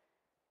picture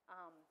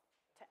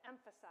to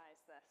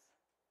emphasize this.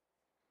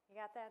 You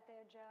got that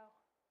there, Joe?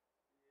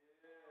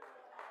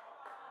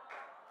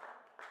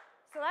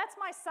 So that's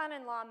my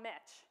son-in-law,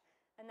 Mitch.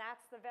 And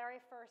that's the very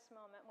first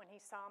moment when he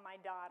saw my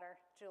daughter,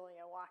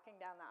 Julia, walking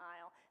down the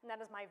aisle. And that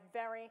is my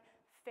very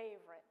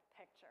favorite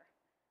picture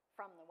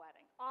from the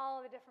wedding. All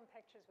of the different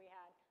pictures we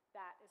had,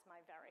 that is my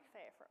very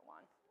favorite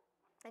one.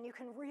 And you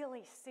can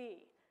really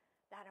see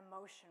that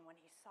emotion when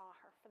he saw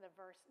her for the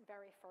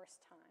very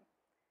first time.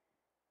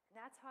 And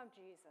that's how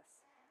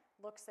Jesus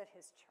looks at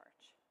his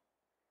church.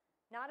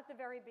 Not at the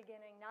very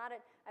beginning, not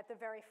at the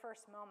very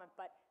first moment,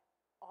 but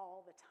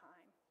all the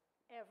time.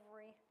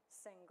 Every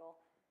single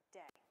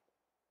day.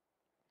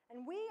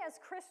 And we as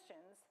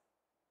Christians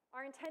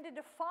are intended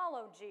to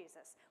follow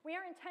Jesus. We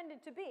are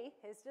intended to be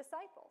his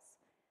disciples.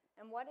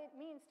 And what it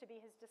means to be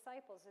his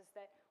disciples is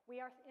that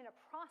we are in a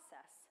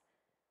process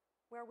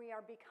where we are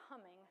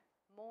becoming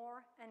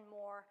more and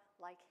more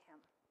like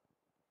him.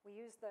 We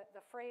use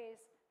the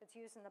phrase that's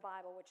used in the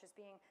Bible, which is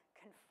being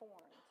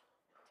conformed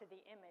to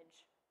the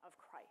image of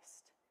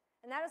Christ.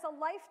 And that is a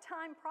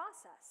lifetime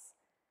process.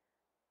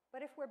 But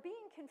if we're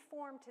being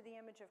conformed to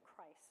the image of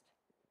Christ,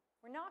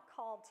 we're not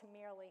called to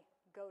merely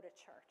go to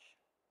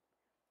church.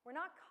 We're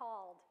not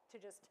called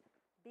to just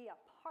be a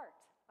part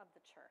of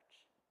the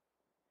church.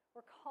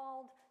 We're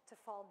called to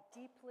fall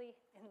deeply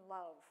in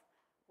love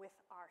with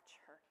our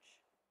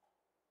church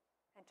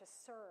and to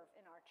serve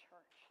in our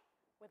church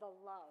with a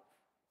love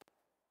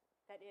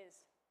that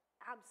is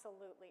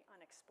absolutely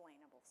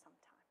unexplainable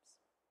sometimes.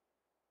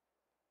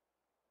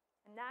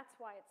 And that's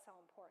why it's so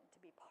important to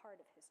be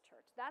part of his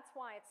church. That's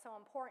why it's so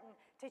important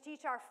to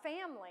teach our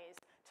families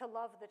to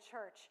love the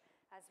church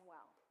as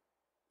well.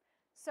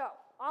 So,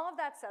 all of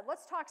that said,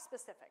 let's talk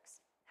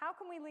specifics. How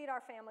can we lead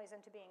our families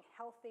into being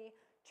healthy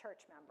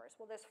church members?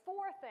 Well, there's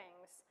 4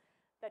 things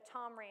that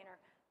Thom Rainer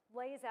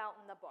lays out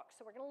in the book.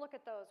 So we're going to look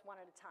at those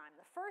one at a time.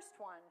 The first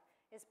one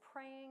is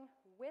praying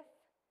with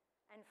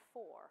and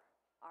for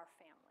our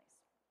families.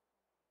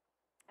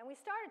 And we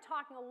started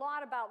talking a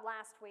lot about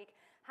last week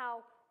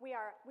how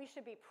we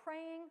should be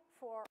praying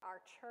for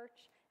our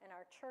church and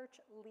our church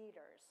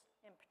leaders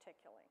in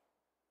particular.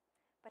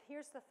 But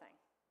here's the thing.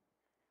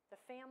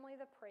 The family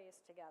that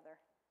prays together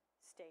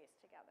stays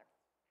together.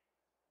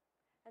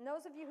 And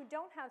those of you who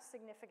don't have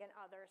significant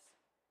others,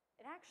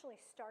 it actually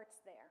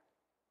starts there.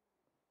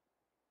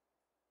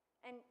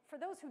 And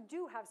for those who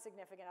do have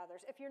significant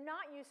others, if you're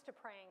not used to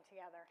praying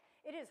together,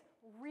 it is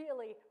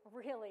really,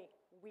 really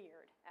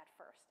weird at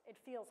first. It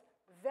feels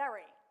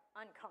very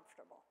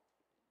uncomfortable.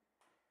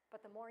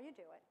 But the more you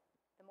do it,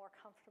 the more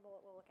comfortable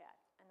it will get,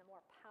 and the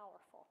more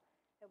powerful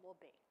it will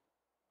be.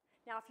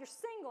 Now, if you're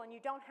single and you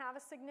don't have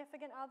a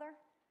significant other,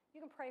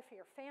 you can pray for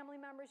your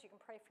family members, you can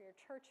pray for your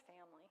church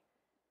family,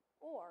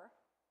 or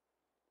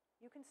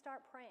you can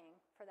start praying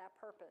for that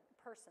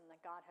person that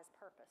God has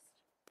purposed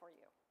for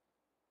you.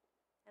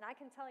 And I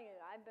can tell you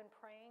that I've been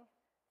praying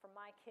for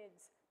my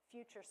kids'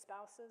 future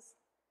spouses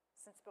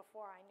since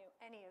before I knew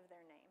any of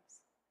their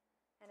names.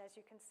 And as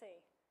you can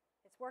see,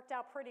 it's worked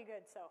out pretty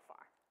good so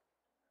far.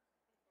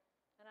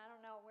 And I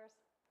don't know if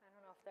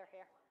they're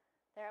here.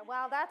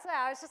 Well, that's it.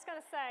 I was just going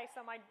to say,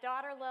 so my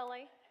daughter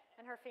Lily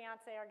and her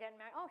fiance are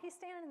getting married. Oh, he's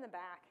standing in the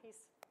back.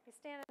 He's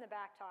standing in the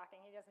back talking.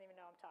 He doesn't even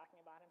know I'm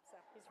talking about him, so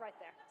he's right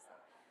there. So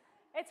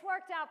it's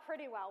worked out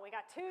pretty well. We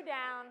got 2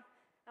 down,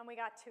 and we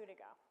got 2 to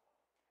go.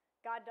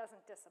 God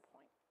doesn't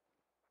disappoint.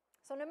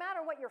 So no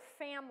matter what your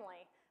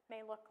family may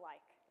look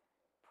like,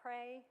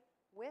 pray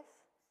with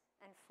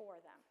and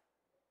for them.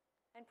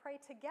 And pray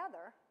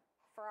together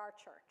for our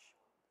church.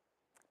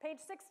 Page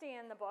 60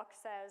 in the book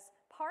says,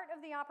 part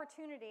of the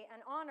opportunity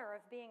and honor of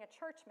being a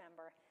church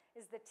member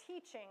is the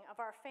teaching of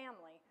our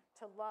family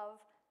to love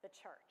the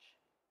church.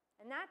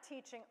 And that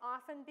teaching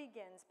often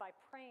begins by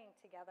praying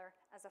together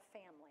as a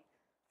family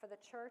for the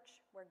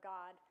church where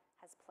God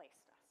has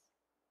placed us.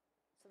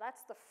 So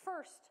that's the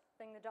first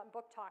thing the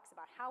book talks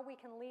about, how we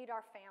can lead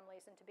our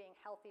families into being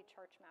healthy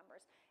church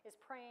members, is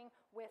praying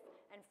with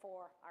and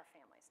for our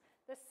families.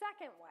 The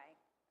second way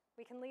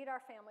we can lead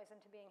our families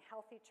into being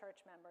healthy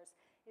church members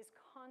is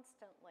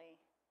constantly,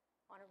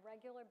 on a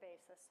regular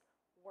basis,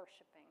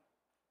 worshiping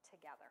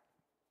together.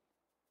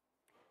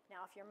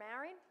 Now, if you're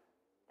married,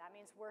 that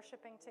means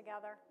worshiping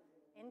together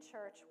in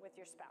church with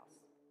your spouse.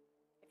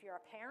 If you're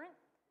a parent,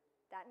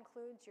 that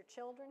includes your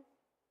children,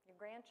 your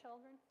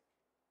grandchildren.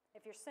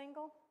 If you're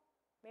single,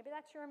 maybe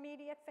that's your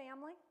immediate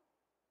family.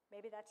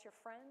 Maybe that's your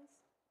friends.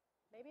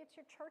 Maybe it's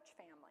your church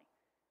family.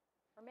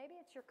 Or maybe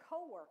it's your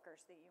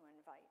coworkers that you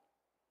invite.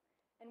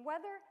 And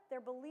whether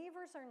they're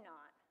believers or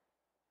not,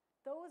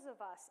 those of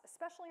us,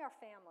 especially our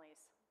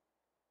families,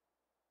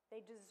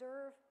 they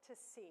deserve to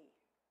see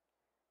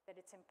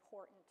that it's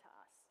important to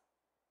us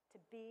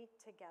to be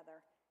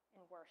together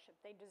in worship.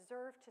 They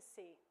deserve to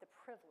see the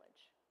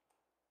privilege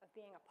of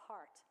being a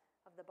part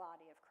of the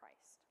body of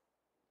Christ.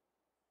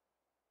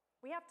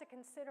 We have to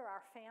consider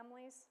our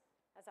families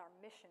as our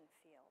mission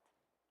field.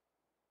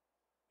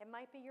 It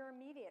might be your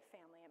immediate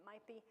family. It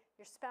might be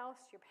your spouse,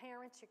 your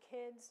parents, your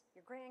kids,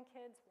 your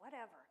grandkids,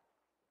 whatever.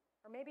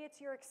 Or maybe it's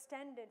your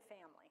extended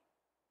family.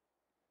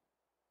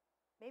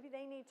 Maybe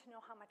they need to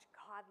know how much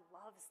God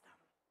loves them.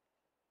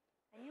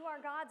 And you are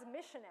God's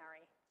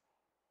missionary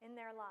in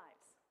their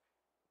lives.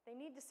 They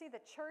need to see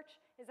the church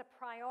is a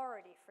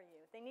priority for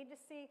you. They need to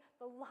see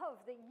the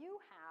love that you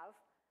have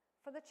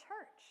for the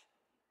church.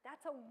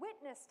 That's a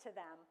witness to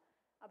them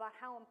about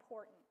how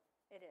important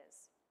it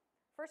is.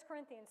 1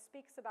 Corinthians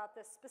speaks about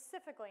this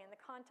specifically in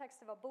the context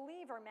of a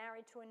believer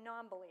married to a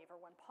non-believer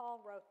when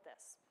Paul wrote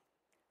this.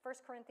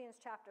 1 Corinthians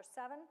chapter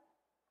 7,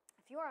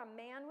 if you are a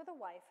man with a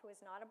wife who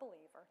is not a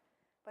believer,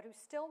 but who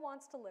still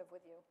wants to live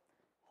with you,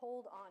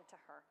 hold on to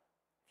her.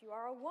 If you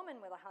are a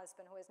woman with a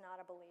husband who is not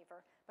a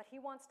believer, but he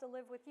wants to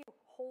live with you,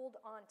 hold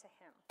on to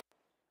him.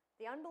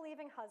 The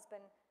unbelieving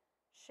husband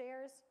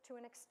shares to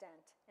an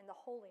extent in the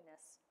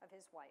holiness of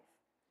his wife,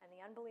 and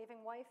the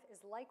unbelieving wife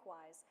is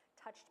likewise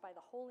touched by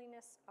the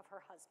holiness of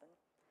her husband.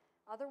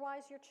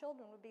 Otherwise, your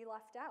children would be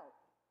left out.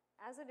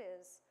 As it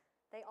is,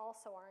 they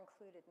also are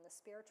included in the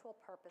spiritual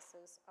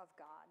purposes of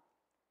God.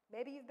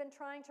 Maybe you've been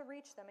trying to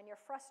reach them and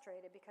you're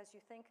frustrated because you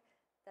think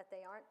that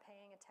they aren't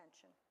paying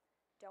attention.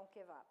 Don't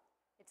give up.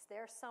 It's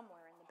there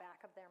somewhere in the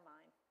back of their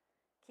mind.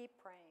 Keep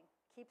praying,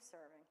 keep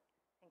serving,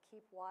 and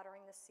keep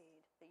watering the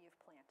seed that you've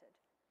planted.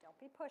 Don't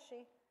be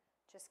pushy.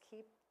 Just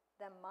keep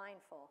them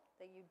mindful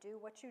that you do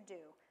what you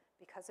do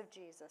because of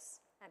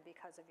Jesus and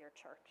because of your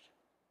church.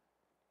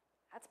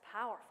 That's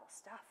powerful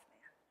stuff,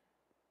 man.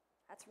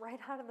 That's right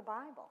out of the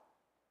Bible.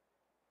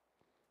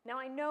 Now,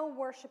 I know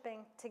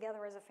worshiping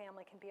together as a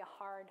family can be a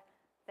hard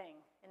thing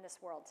in this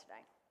world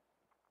today.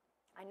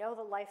 I know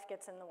that life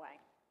gets in the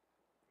way.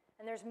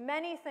 And there's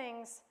many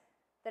things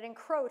that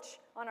encroach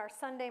on our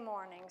Sunday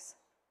mornings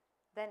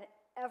than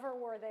ever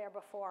were there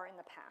before in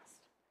the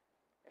past.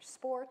 There's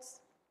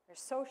sports, there's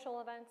social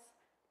events,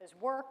 there's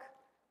work,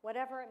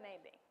 whatever it may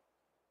be.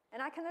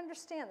 And I can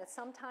understand that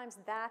sometimes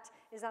that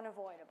is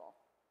unavoidable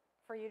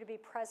for you to be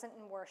present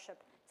in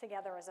worship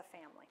together as a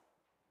family.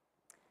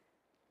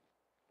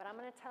 But I'm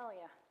going to tell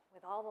you,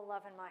 with all the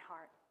love in my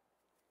heart,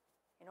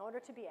 in order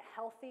to be a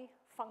healthy,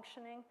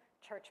 functioning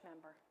church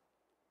member,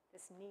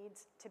 this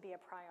needs to be a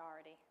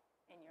priority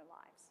in your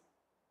lives.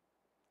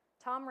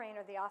 Tom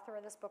Rainer, the author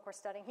of this book we're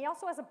studying, he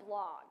also has a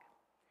blog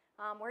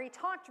where he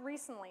talked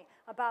recently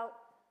about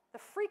the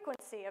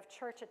frequency of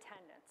church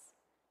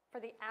attendance for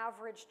the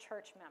average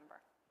church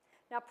member.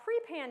 Now,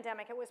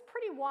 pre-pandemic, it was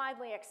pretty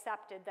widely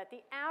accepted that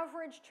the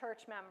average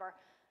church member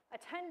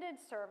attended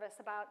service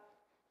about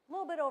a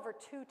little bit over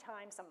 2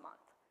 times a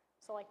month.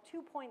 So like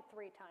 2.3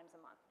 times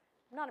a month.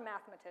 I'm not a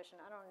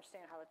mathematician. I don't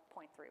understand how the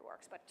 0.3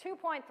 works, but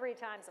 2.3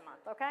 times a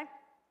month, okay?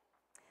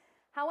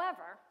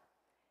 However,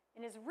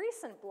 in his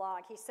recent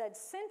blog, he said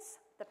since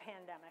the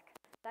pandemic,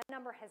 that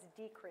number has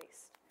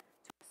decreased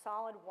to a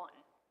solid 1.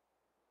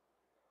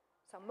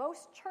 So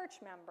most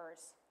church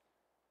members,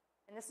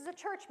 and this is a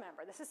church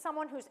member, this is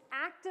someone who's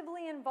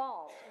actively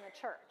involved in the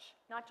church,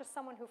 not just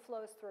someone who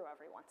flows through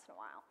every once in a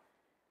while,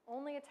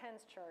 only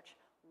attends church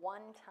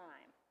 1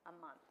 time a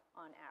month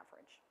on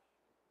average.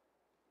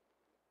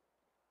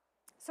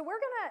 So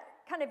we're going to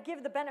kind of give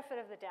the benefit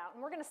of the doubt,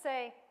 and we're going to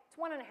say it's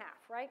 1.5,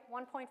 right?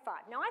 1.5.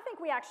 Now, I think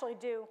we actually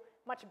do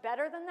much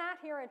better than that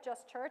here at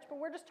Just Church, but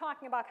we're just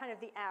talking about kind of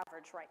the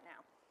average right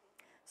now.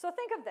 So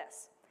think of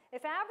this.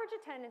 If average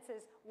attendance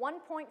is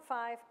 1.5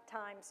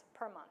 times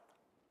per month,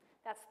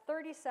 that's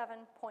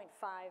 37.5%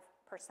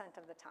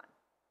 of the time.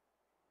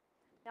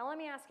 Now, let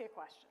me ask you a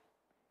question.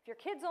 If your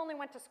kids only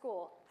went to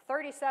school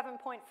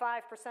 37.5%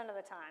 of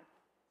the time,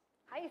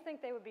 how do you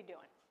think they would be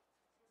doing?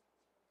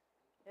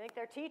 You think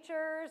their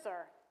teachers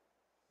or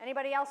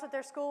anybody else at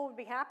their school would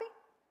be happy?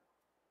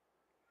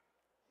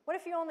 What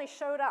if you only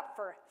showed up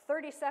for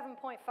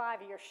 37.5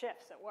 of your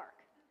shifts at work?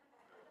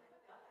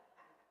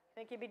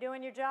 Think you'd be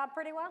doing your job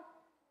pretty well?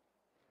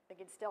 Think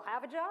you'd still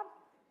have a job?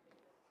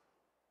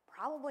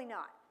 Probably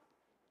not.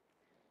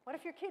 What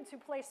if your kids who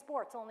play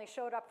sports only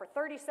showed up for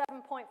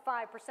 37.5%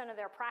 of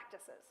their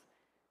practices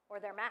or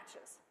their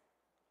matches?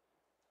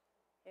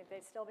 Think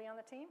they'd still be on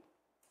the team?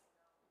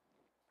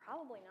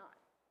 Probably not.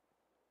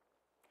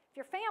 If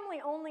your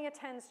family only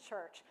attends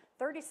church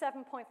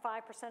 37.5%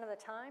 of the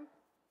time,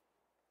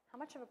 how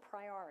much of a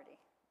priority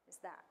is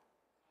that?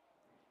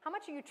 How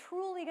much are you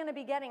truly going to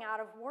be getting out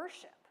of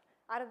worship,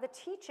 out of the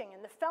teaching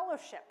and the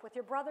fellowship with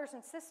your brothers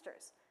and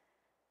sisters?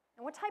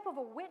 And what type of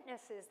a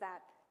witness is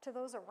that to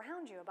those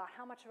around you about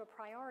how much of a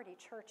priority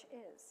church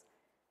is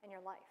in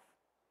your life?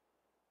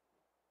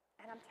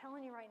 And I'm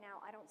telling you right now,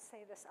 I don't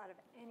say this out of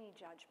any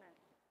judgment.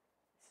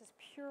 This is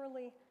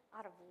purely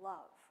out of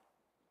love.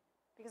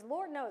 Because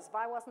Lord knows, if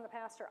I wasn't the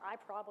pastor, I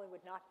probably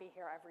would not be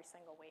here every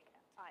single week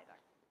either.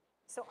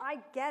 So I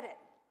get it.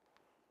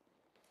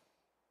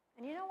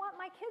 And you know what?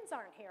 My kids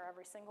aren't here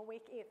every single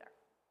week either.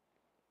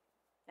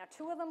 Now,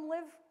 2 of them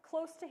live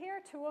close to here,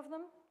 2 of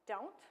them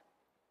don't.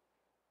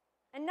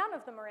 And none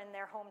of them are in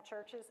their home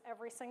churches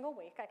every single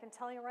week. I can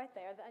tell you right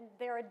there.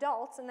 They're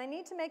adults, and they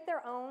need to make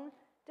their own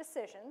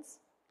decisions.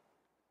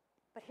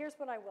 But here's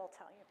what I will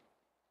tell you.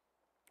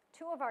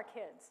 2 of our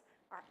kids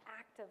are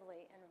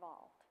actively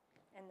involved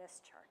in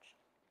this church.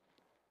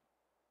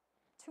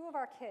 2 of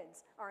our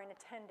kids are in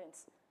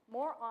attendance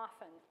more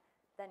often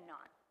than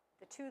not,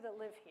 the 2 that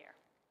live here.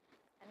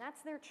 And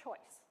that's their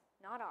choice,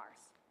 not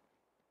ours.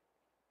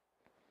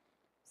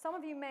 Some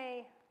of you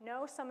may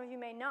know, some of you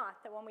may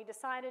not, that when we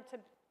decided to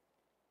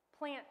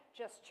plant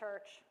Just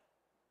Church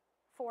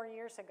 4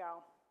 years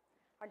ago,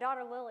 our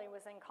daughter Lily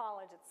was in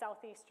college at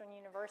Southeastern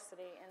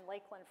University in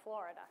Lakeland,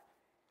 Florida,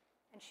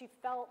 and she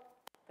felt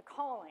the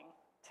calling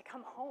to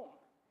come home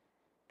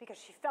because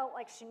she felt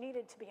like she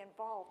needed to be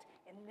involved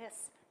in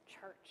this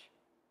church.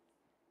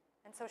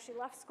 And so she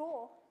left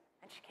school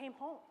and she came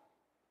home.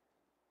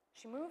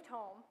 She moved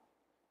home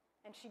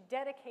and she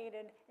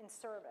dedicated in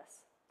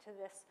service to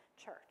this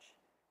church.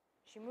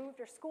 She moved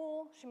her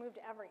school, she moved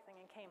everything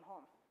and came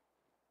home.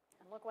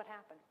 And look what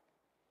happened.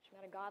 She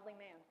met a godly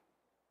man.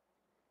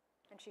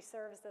 And she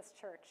serves this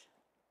church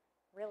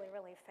really,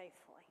 really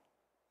faithfully.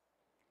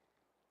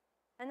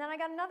 And then I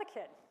got another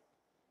kid.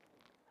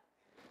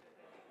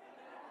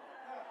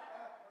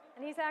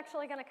 And he's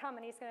actually going to come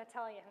and he's going to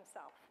tell you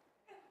himself.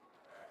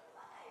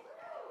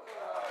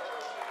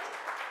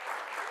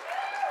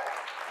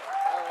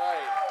 All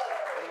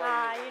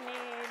right. You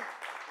need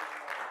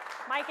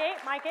mic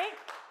 8.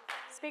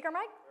 Speaker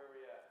mic? Where are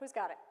we at? Who's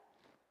got it?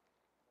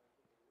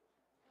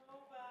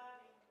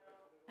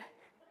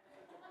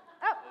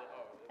 Oh,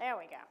 there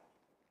we go.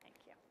 Thank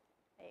you.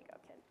 There you go,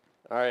 kid.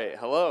 All right.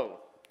 Hello.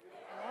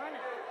 Good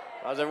morning.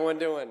 How's everyone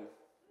doing?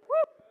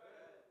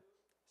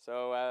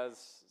 So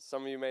as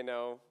some of you may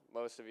know,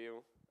 most of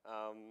you,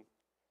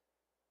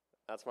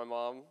 that's my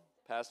mom,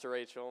 Pastor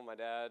Rachel, my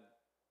dad,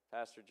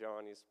 Pastor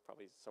John, he's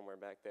probably somewhere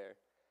back there,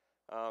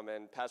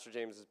 and Pastor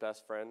James's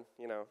best friend,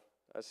 you know,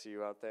 I see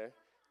you out there,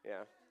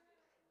 yeah.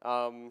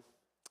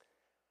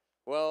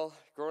 Well,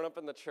 growing up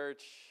in the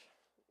church,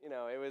 you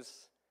know, it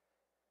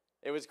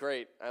was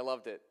great. I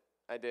loved it.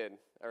 I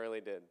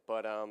really did,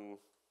 but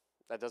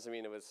that doesn't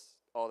mean it was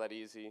all that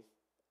easy.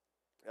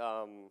 There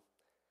are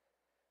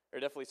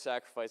definitely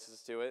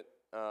sacrifices to it,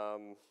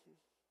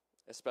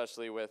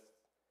 especially with,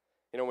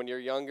 you know, when you're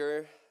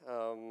younger,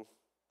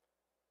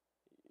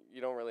 you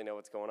don't really know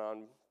what's going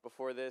on.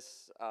 Before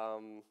this,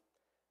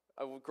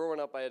 growing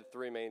up, I had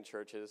 3 main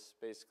churches,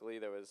 basically.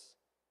 There was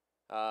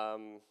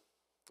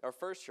our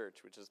first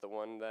church, which is the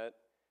one that,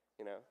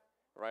 you know,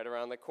 right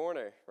around the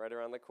corner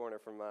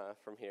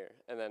from here.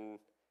 And then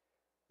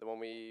the one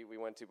we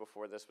went to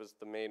before this was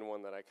the main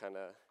one that I kind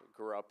of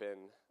grew up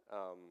in.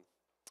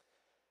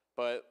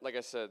 But like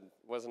I said,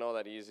 it wasn't all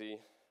that easy.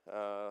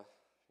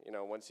 You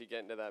know, once you get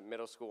into that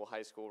middle school,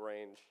 high school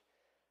range,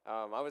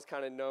 I was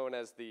kind of known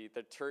as the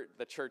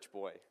church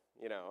boy.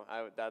 You know,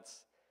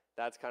 that's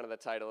kind of the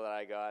title that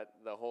I got,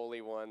 the holy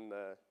one,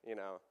 the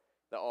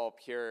all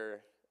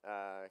pure.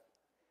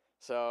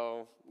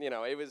 So you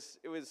know, it was.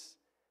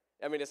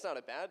 I mean, it's not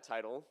a bad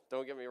title.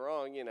 Don't get me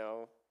wrong. You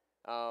know,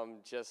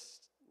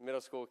 just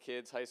middle school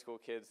kids, high school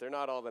kids, they're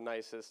not all the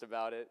nicest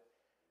about it.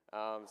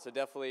 So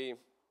definitely,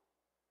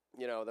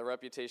 you know, the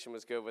reputation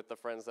was good with the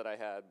friends that I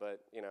had,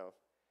 but, you know,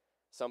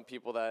 some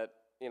people that,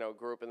 you know,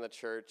 grew up in the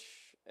church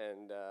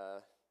and,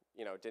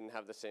 you know, didn't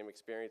have the same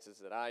experiences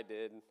that I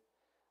did,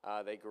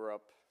 they grew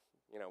up,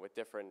 you know, with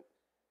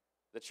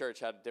the church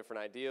had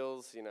different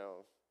ideals, you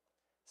know,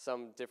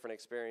 some different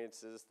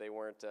experiences.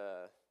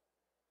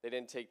 They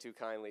didn't take too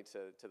kindly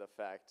to the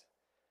fact.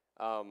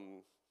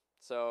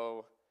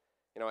 So,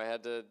 you know, I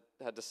had to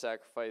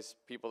sacrifice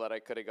people that I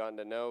could have gotten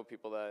to know,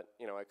 people that,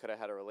 you know, I could have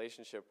had a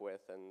relationship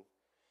with, and,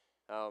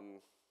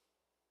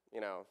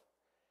 you know,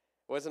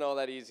 it wasn't all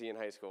that easy in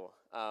high school,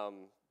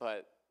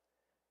 but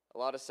a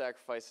lot of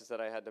sacrifices that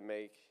I had to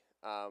make.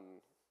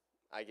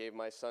 I gave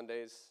my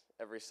Sundays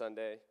every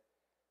Sunday.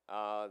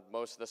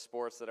 Most of the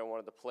sports that I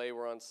wanted to play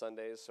were on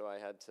Sundays, so I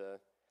had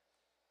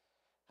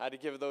to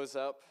give those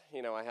up.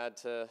 You know, I had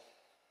to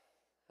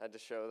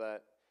show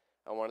that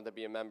I wanted to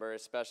be a member,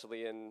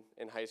 especially in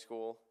high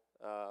school.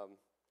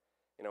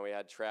 You know, we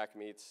had track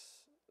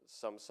meets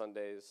some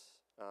Sundays,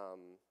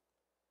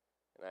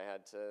 and I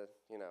had to,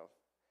 you know,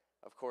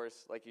 of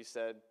course, like you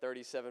said,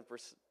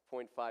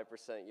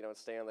 37.5%, you don't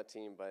stay on the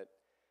team, but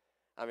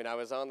I mean, I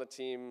was on the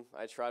team,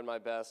 I tried my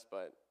best,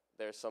 but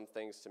there's some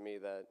things to me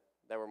that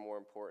were more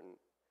important.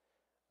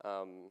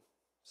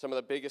 Some of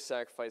the biggest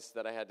sacrifices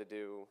that I had to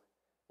do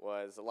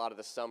was a lot of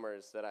the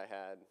summers that I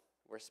had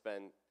were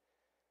spent.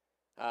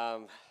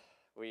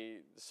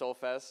 Soul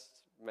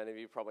Fest, many of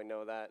you probably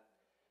know that,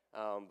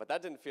 but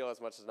that didn't feel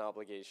as much as an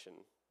obligation,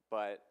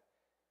 but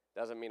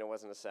doesn't mean it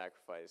wasn't a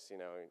sacrifice. You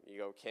know, you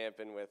go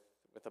camping with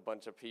a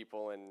bunch of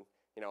people and,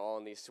 you know, all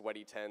in these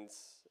sweaty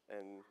tents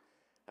and,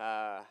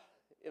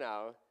 you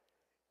know,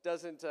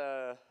 doesn't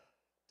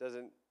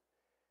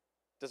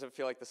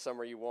feel like the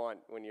summer you want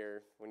when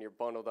you're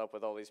bundled up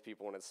with all these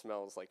people and it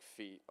smells like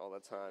feet all the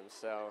time.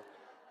 So,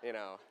 you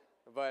know,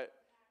 but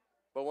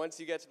once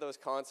you get to those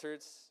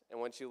concerts and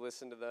once you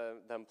listen to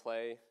them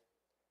play,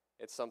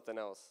 it's something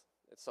else.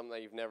 It's something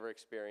that you've never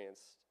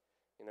experienced.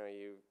 You know,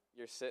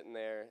 you're sitting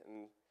there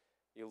and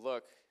you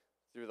look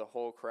through the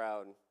whole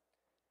crowd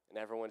and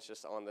everyone's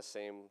just on the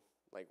same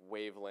like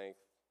wavelength.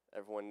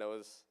 Everyone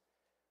knows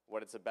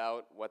what it's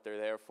about, what they're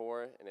there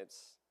for, and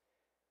it's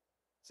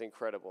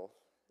incredible.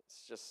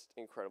 It's just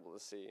incredible to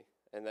see.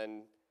 And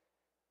then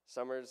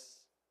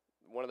summers,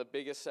 one of the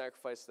biggest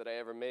sacrifices that I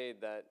ever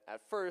made that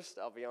at first,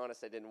 I'll be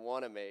honest, I didn't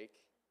want to make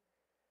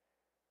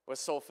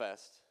was Soul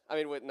Fest. I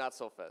mean, not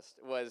Soul Fest.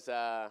 It was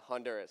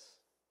Honduras.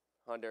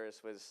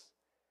 Honduras was,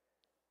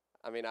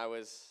 I mean, I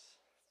was,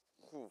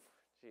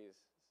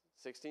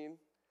 16?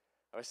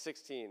 I was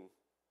 16.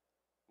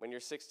 When you're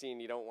 16,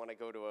 you don't want to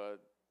go to a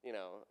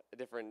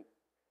different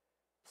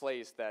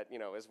place that, you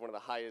know, is one of the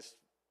highest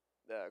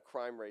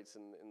crime rates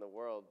in the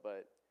world,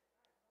 but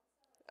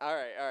all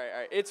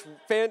right. It's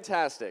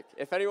fantastic.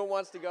 If anyone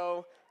wants to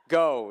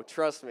go.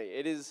 Trust me.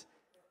 It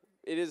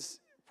is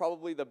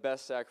probably the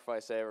best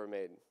sacrifice I ever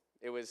made.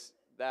 It was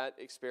that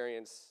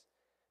experience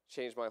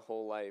changed my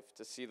whole life,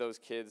 to see those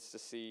kids, to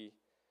see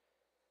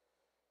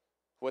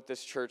what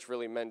this church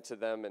really meant to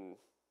them, and,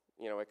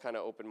 you know, it kind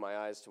of opened my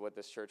eyes to what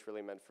this church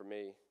really meant for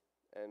me.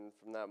 And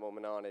from that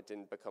moment on, it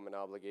didn't become an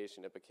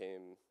obligation. It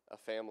became a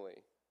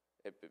family.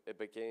 It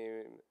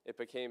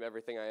became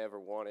everything I ever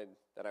wanted,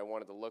 that I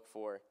wanted to look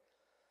for,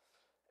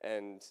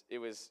 and it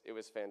was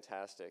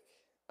fantastic.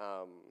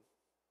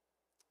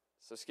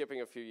 So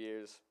skipping a few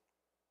years,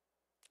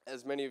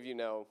 as many of you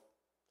know,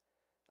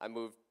 I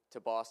moved to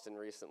Boston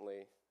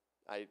recently.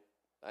 I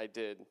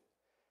did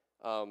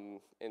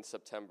in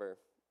September,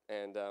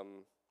 and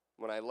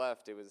when I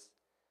left, it was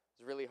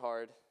really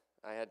hard.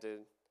 I had to.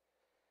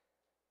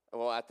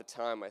 Well, at the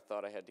time, I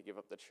thought I had to give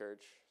up the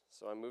church,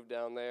 so I moved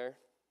down there.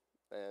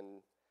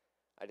 And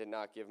I did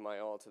not give my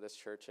all to this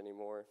church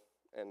anymore.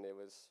 And it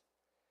was,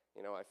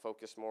 you know, I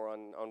focused more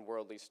on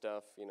worldly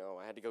stuff. You know,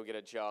 I had to go get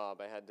a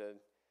job. I had to,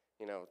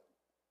 you know,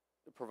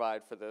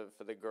 provide for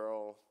the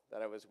girl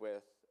that I was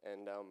with.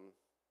 And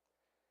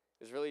it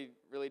was really,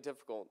 really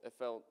difficult. It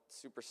felt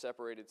super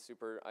separated,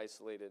 super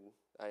isolated.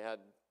 I had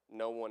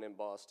no one in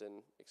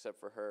Boston except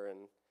for her. And,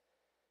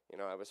 you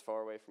know, I was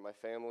far away from my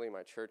family,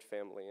 my church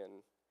family.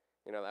 And,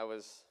 you know,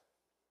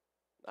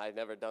 I'd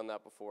never done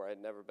that before.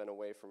 I'd never been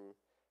away from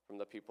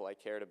the people I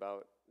cared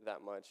about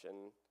that much,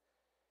 and,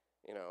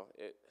 you know,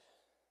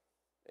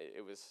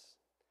 it was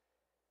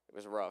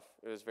rough.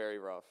 It was very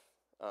rough.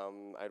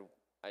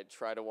 I'd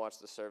try to watch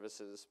the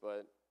services,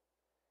 but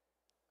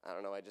I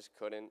don't know. I just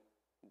couldn't,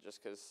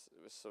 just because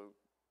it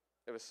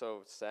was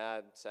so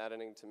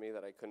saddening to me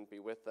that I couldn't be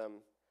with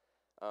them.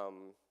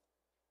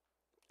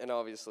 And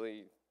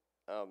obviously,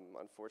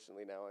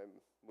 unfortunately, now I'm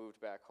moved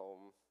back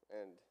home,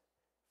 and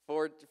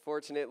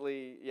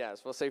fortunately,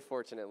 yes, we'll say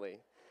fortunately,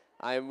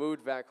 I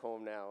moved back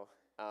home now,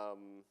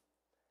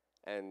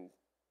 and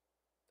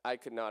I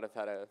could not have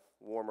had a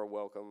warmer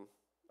welcome.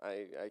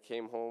 I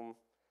came home.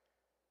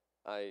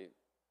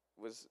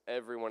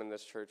 Everyone in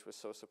this church was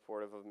so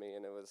supportive of me,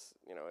 and it was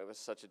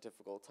such a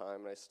difficult time,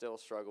 and I still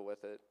struggle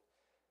with it,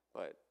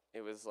 but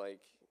it was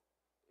like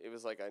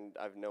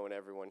I've known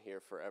everyone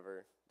here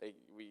forever.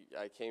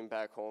 I came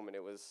back home, and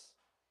it was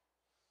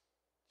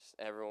just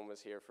everyone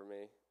was here for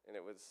me, and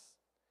it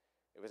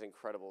was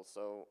incredible.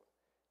 So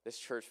this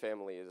church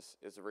family is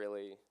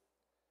really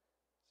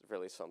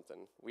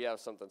something. We have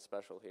something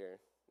special here.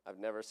 I've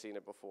never seen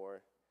it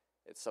before.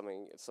 It's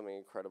something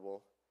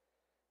incredible.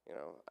 You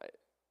know,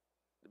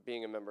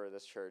 being a member of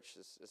this church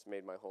has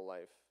made my whole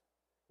life.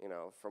 You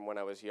know, from when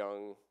I was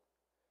young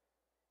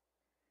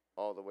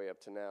all the way up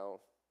to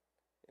now.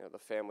 You know, the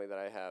family that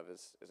I have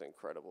is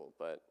incredible.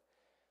 But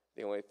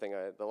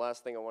the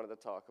last thing I wanted to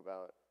talk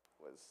about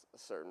was a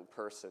certain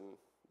person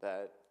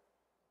that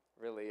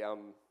really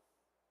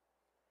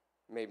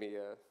made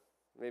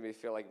me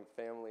feel like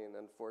family, and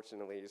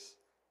unfortunately he's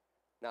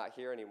not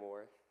here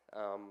anymore.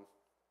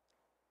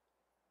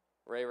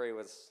 Ray Ray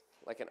was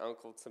like an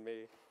uncle to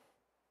me.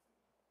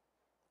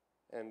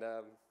 And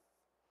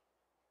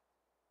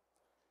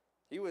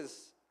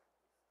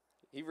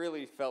he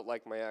really felt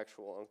like my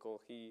actual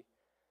uncle. He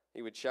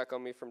would check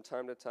on me from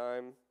time to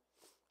time.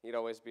 He'd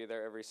always be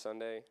there every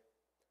Sunday.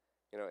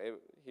 You know,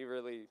 he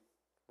really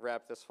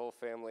wrapped this whole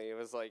family. It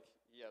was like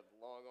he had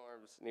long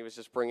arms, and he was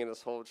just bringing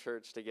this whole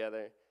church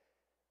together.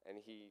 And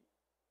he,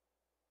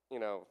 you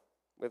know,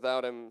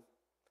 without him,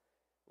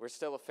 we're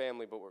still a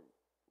family, but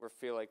we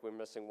feel like we're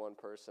missing one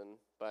person.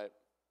 But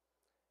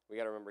we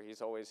got to remember,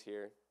 he's always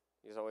here.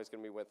 He's always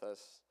going to be with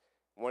us.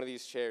 One of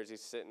these chairs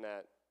he's sitting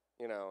at,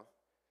 you know,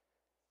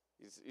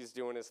 he's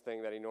doing his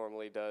thing that he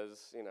normally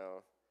does. You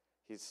know,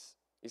 he's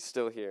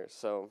still here.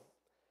 So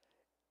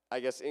I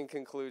guess in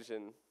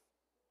conclusion,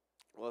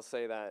 we'll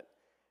say that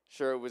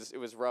sure, it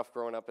was rough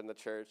growing up in the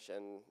church,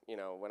 and you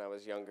know, when I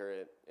was younger,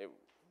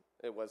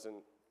 it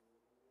wasn't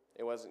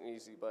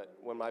easy. But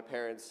when my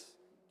parents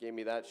gave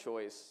me that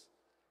choice,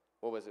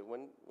 what was it?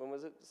 When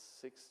was it?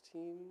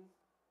 16.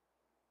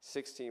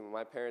 When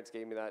my parents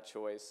gave me that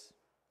choice,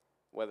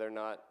 whether or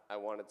not I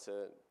wanted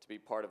to be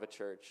part of a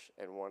church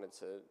and wanted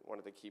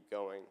to keep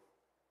going,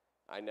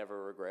 I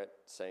never regret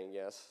saying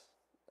yes.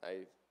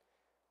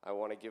 I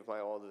want to give my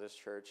all to this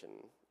church, and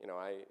you know,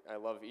 I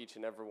love each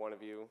and every one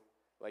of you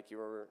like you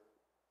were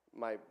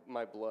my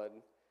blood,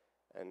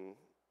 and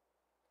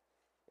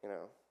you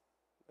know,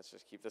 let's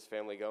just keep this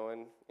family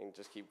going and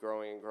just keep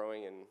growing and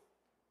growing. And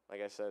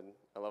like I said,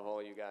 I love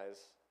all you guys,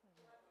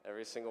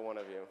 every single one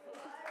of you.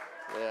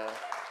 Yeah.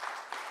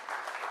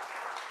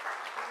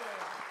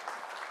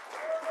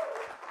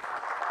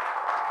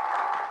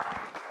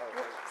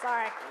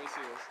 Sorry. Let me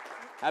see this.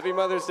 Happy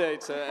Mother's Day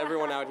to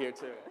everyone out here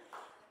too.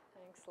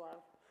 Thanks,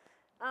 love.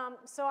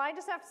 So I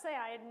just have to say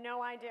I had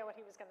no idea what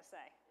he was going to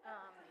say.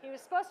 He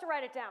was supposed to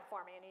write it down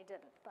for me, and he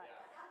didn't. But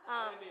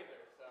I didn't either.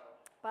 So.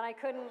 But I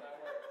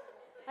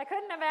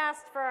couldn't have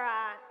asked for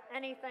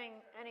anything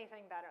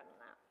better than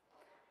that.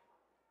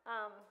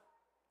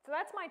 So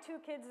that's my two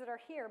kids that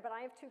are here, but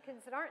I have two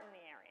kids that aren't in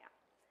the area.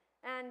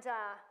 And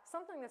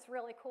something that's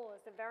really cool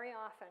is that very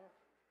often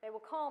they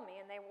will call me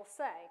and they will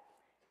say,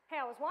 "Hey,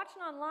 I was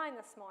watching online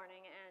this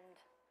morning,"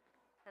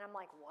 and I'm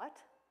like, "What?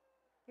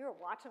 You were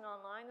watching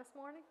online this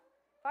morning?"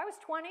 If I was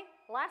 20,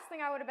 the last thing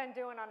I would have been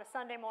doing on a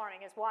Sunday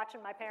morning is watching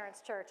my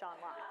parents' church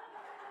online.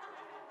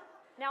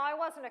 Now, I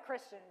wasn't a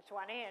Christian at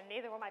 20, and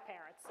neither were my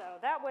parents,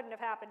 so that wouldn't have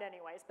happened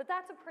anyways. But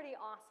that's a pretty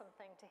awesome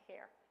thing to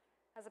hear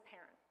as a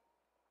parent.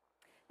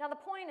 Now, the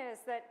point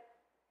is that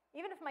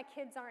even if my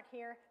kids aren't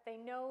here, they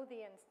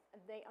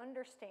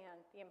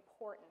understand the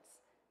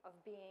importance of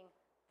being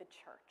the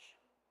church.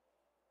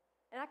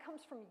 And that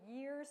comes from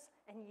years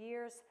and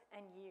years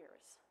and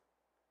years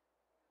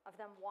of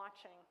them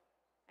watching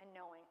and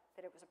knowing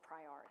that it was a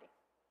priority.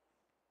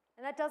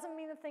 And that doesn't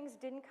mean that things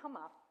didn't come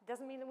up. It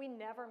doesn't mean that we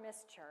never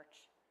missed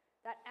church.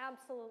 That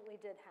absolutely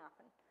did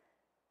happen.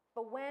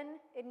 But when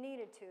it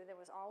needed to, there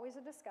was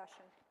always a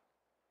discussion.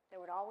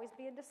 There would always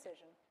be a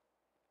decision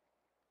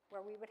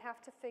where we would have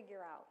to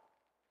figure out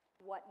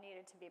what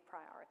needed to be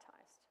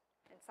prioritized.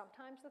 And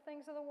sometimes the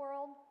things of the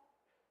world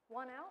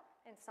won out,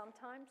 and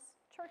sometimes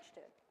church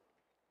did.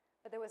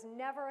 But there was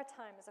never a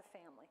time as a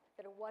family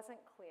that it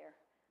wasn't clear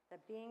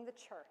that being the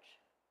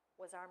church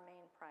was our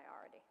main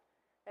priority.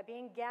 That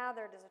being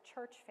gathered as a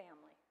church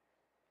family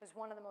was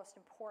one of the most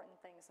important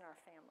things in our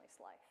family's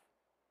life.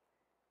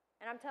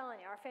 And I'm telling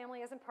you, our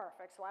family isn't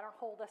perfect, so I don't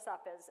hold us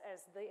up as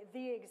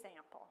the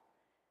example.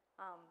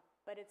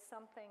 But it's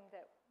something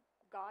that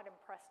God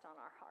impressed on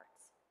our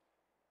hearts.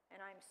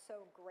 And I'm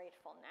so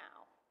grateful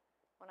now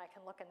when I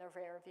can look in the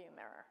rear view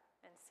mirror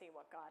and see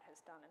what God has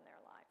done in their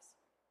lives.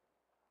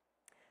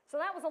 So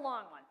that was a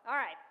long one. All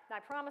right, I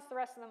promise the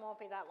rest of them won't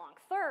be that long.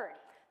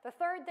 The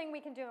third thing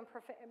we can do in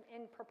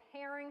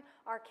preparing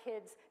our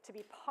kids to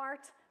be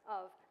part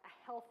of a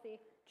healthy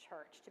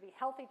church, to be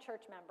healthy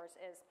church members,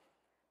 is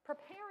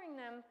preparing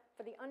them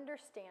for the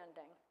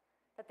understanding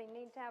that they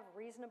need to have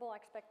reasonable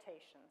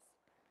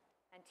expectations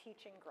and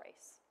teaching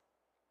grace.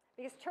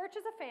 Because church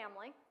is a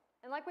family,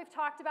 and like we've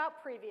talked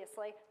about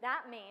previously,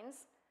 that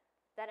means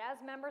that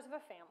as members of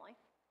a family,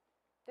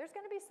 there's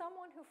going to be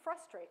someone who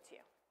frustrates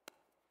you.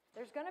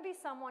 There's going to be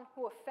someone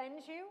who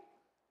offends you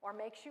or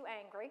makes you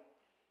angry.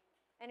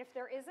 And if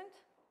there isn't,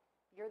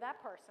 you're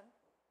that person.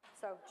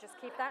 So just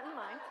keep that in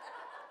mind.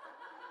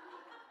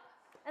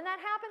 And that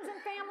happens in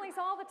families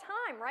all the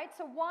time, right?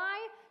 So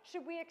why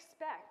should we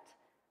expect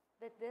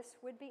that this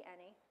would be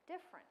any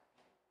different?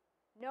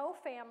 No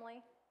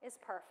family is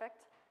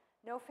perfect.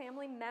 No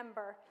family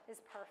member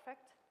is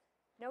perfect.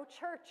 No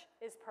church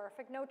is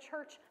perfect. No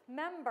church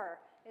member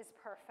is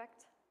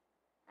perfect.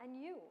 And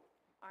you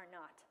are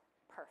not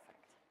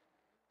perfect.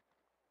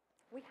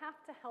 We have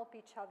to help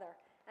each other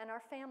and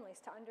our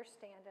families to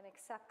understand and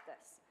accept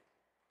this.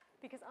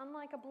 Because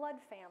unlike a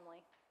blood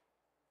family,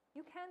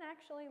 you can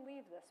actually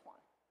leave this one.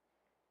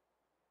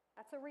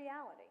 That's a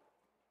reality.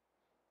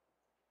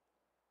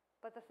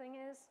 But the thing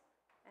is,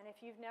 and if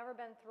you've never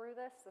been through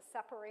this, the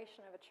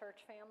separation of a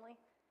church family,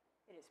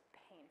 it is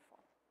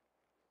painful.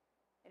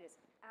 It is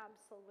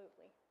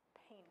absolutely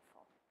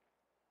painful.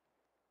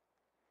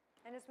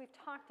 And as we've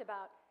talked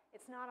about,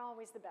 it's not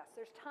always the best.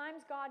 There's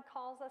times God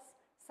calls us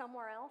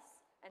somewhere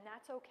else, and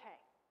that's okay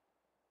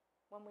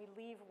when we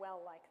leave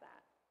well like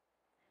that.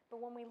 But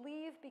when we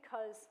leave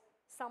because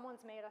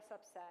someone's made us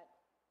upset,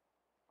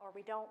 or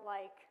we don't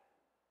like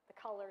the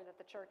color that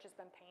the church has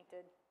been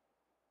painted,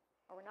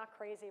 or we're not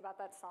crazy about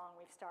that song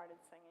we've started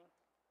singing,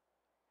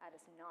 that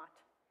is not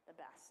the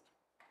best.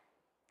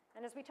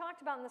 And as we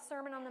talked about in the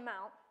Sermon on the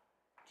Mount,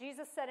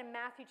 Jesus said in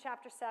Matthew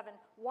chapter 7,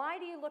 "Why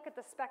do you look at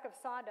the speck of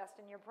sawdust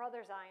in your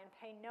brother's eye and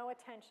pay no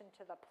attention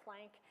to the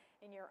plank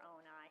in your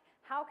own eye?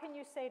 How can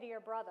you say to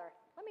your brother,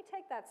 'Let me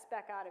take that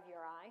speck out of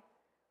your eye,'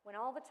 when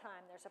all the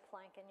time there's a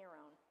plank in your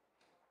own?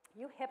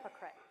 You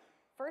hypocrite,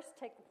 first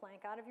take the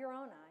plank out of your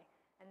own eye,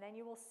 and then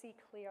you will see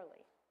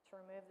clearly to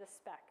remove the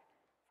speck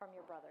from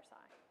your brother's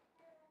eye."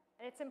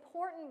 And it's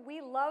important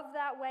we love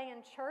that way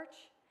in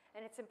church,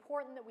 and it's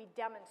important that we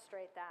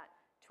demonstrate that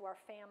to our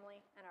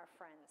family and our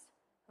friends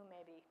who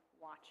may be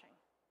watching.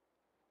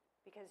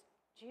 Because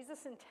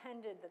Jesus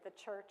intended that the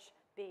church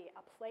be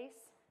a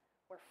place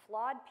where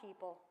flawed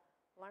people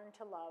learn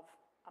to love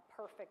a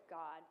perfect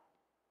God,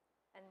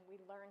 and we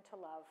learn to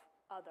love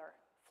other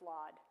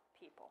flawed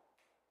people.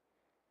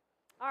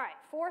 All right,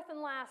 fourth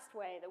and last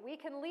way that we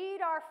can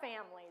lead our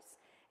families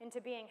into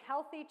being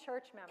healthy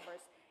church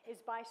members is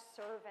by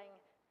serving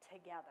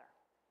together.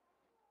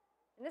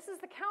 And this is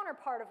the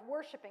counterpart of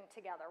worshiping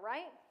together,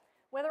 right?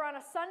 Whether on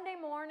a Sunday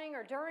morning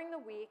or during the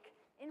week,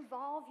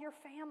 involve your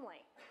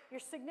family, your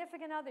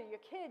significant other, your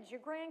kids, your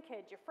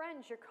grandkids, your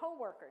friends, your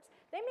coworkers.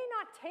 They may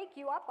not take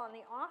you up on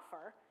the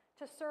offer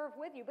to serve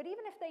with you, but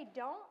even if they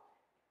don't,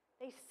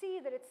 they see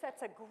that it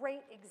sets a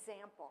great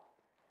example,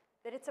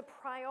 that it's a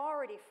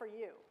priority for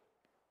you,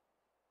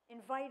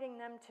 inviting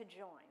them to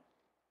join.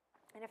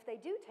 And if they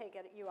do take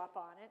you up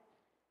on it,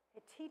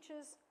 it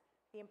teaches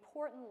the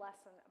important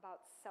lesson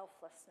about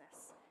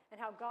selflessness and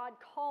how God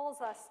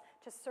calls us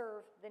to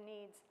serve the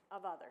needs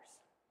of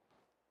others.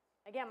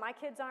 Again, my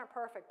kids aren't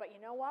perfect, but you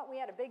know what? We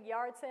had a big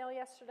yard sale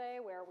yesterday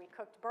where we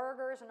cooked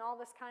burgers and all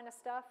this kind of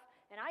stuff,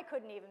 and I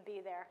couldn't even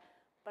be there.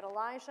 But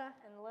Elijah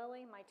and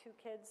Lily, my two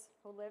kids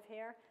who live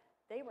here,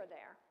 they were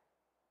there.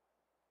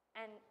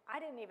 And I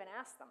didn't even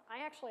ask them. I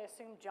actually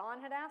assumed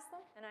John had asked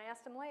them, and I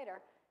asked him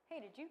later, "Hey,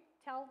 did you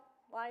tell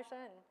Elijah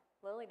and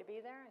Lily to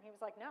be there?" And he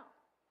was like, "No.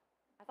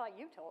 I thought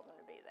you told them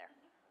to be there."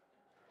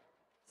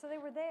 So they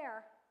were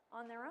there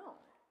on their own.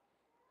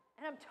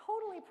 And I'm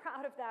totally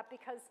proud of that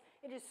because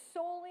it is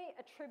solely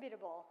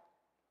attributable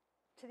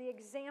to the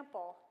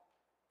example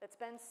that's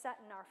been set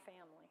in our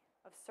family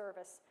of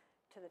service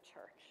to the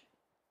church.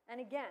 And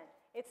again,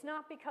 it's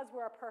not because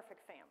we're a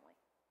perfect family,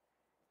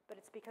 but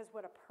it's because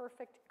what a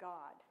perfect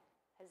God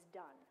has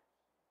done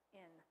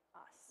in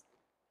us.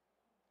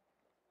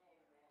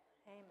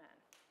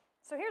 Amen.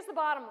 So here's the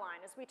bottom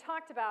line. As we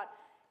talked about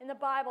in the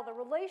Bible, the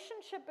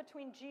relationship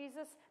between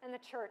Jesus and the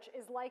church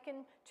is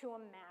likened to a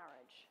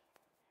marriage.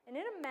 And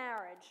in a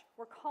marriage,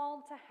 we're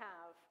called to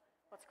have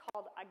what's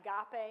called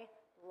agape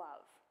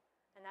love.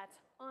 And that's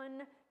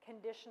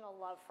unconditional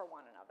love for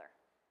one another.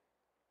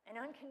 And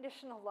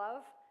unconditional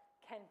love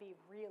can be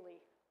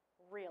really,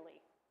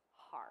 really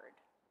hard.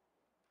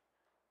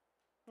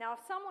 Now,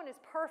 if someone is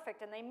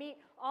perfect and they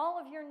meet all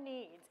of your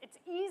needs, it's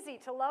easy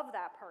to love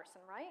that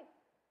person, right?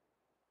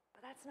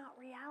 But that's not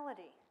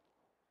reality.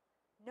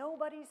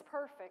 Nobody's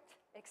perfect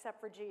except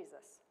for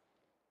Jesus.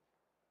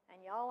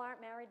 And y'all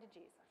aren't married to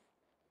Jesus.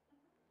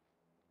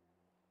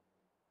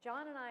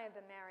 John and I have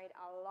been married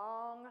a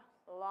long,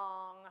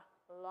 long,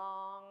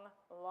 long,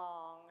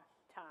 long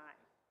time.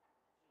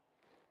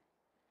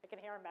 I can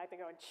hear him back there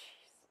going,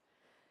 "Jeez."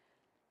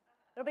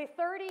 It'll be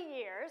 30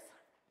 years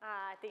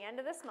at the end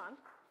of this month.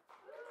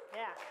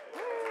 Yeah.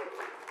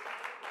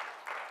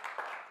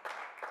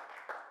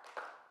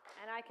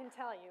 And I can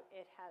tell you,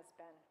 it has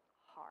been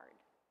hard.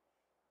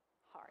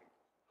 Hard.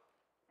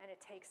 And it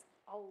takes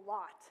a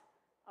lot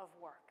of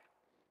work.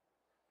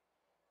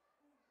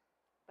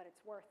 But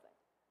it's worth it.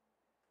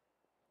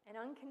 And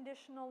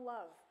unconditional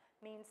love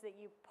means that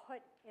you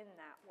put in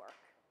that work.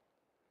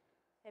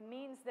 It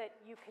means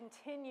that you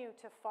continue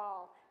to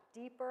fall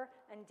deeper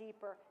and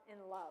deeper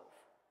in love,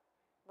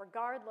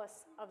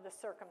 regardless of the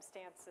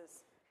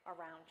circumstances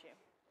around you.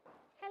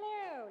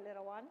 Hello,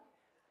 little one.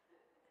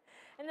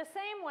 In the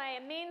same way,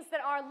 it means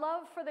that our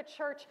love for the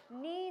church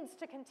needs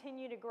to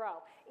continue to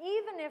grow,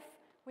 even if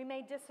we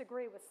may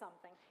disagree with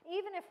something,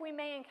 even if we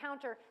may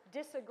encounter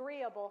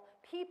disagreeable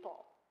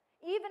people,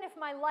 even if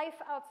my life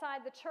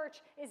outside the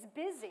church is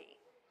busy,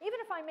 even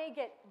if I may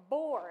get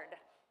bored,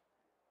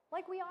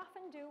 like we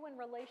often do when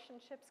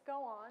relationships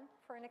go on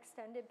for an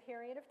extended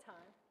period of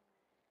time.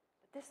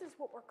 But this is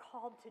what we're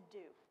called to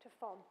do, to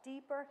fall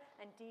deeper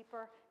and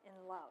deeper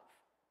in love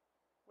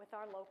with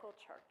our local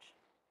church,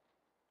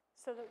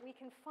 so that we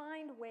can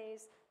find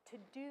ways to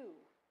do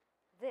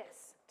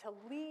this, to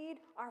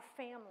lead our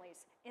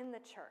families in the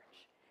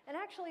church. And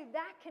actually,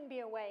 that can be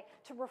a way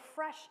to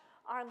refresh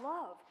our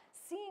love,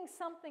 seeing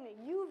something that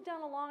you've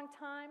done a long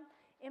time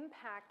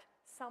impact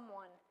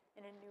someone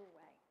in a new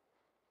way.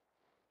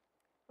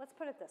 Let's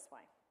put it this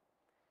way.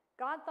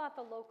 God thought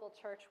the local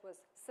church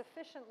was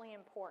sufficiently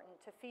important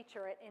to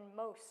feature it in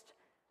most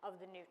of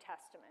the New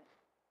Testament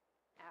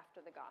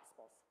after the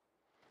Gospels.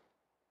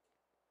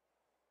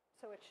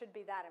 So it should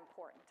be that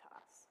important to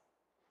us.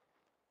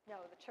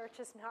 No, the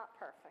church is not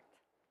perfect.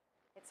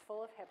 It's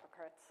full of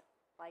hypocrites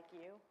like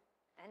you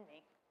and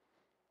me,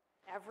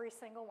 every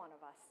single one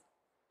of us.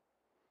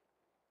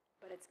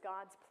 But it's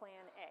God's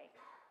plan A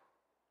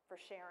for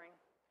sharing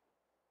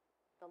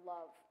the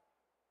love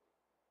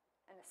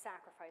and the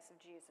sacrifice of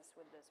Jesus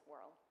with this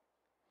world.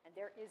 And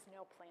there is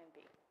no plan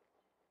B.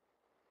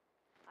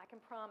 I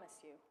can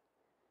promise you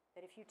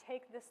that if you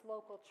take this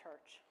local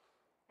church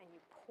and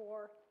you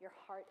pour your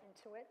heart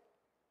into it,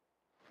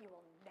 you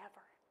will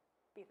never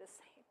be the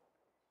same.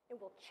 It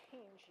will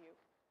change you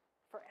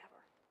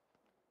forever.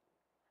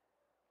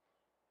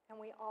 And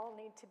we all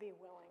need to be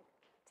willing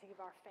to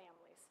give our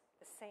families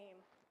the same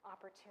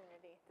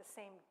opportunity, the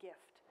same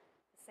gift,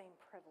 the same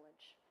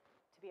privilege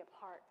to be a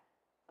part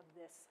of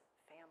this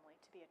family,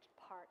 to be a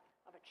part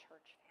of a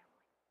church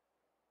family.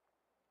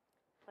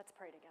 Let's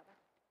pray together.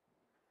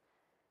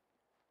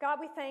 God,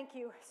 we thank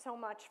you so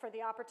much for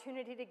the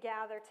opportunity to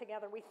gather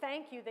together. We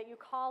thank you that you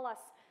call us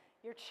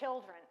your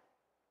children.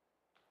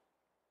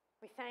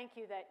 We thank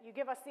you that you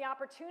give us the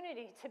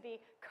opportunity to be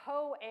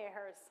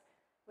co-heirs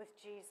with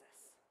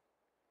Jesus.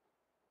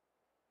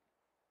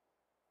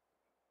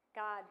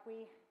 God,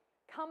 we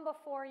come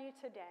before you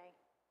today.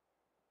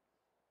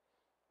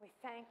 We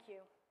thank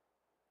you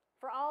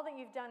for all that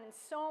you've done in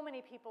so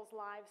many people's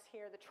lives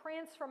here, the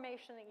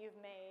transformation that you've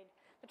made,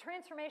 the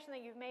transformation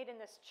that you've made in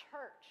this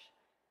church,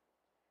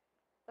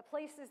 the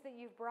places that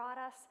you've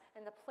brought us,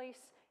 and the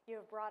place you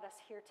have brought us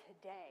here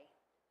today.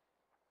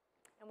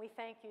 And we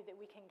thank you that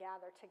we can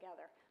gather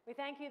together. We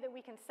thank you that we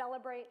can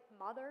celebrate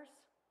mothers,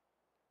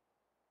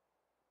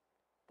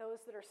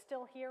 those that are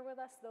still here with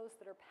us, those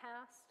that are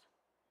past,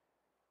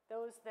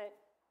 those that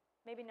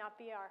maybe not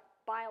be our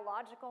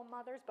biological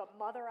mothers, but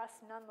mother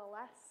us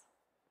nonetheless.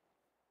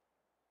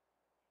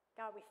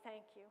 God, we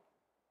thank you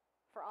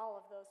for all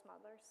of those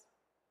mothers.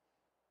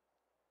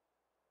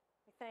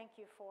 We thank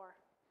you for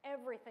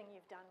everything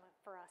you've done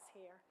for us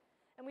here.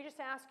 And we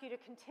just ask you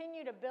to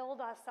continue to build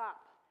us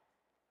up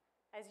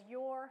as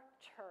your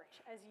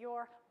church, as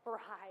your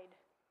bride.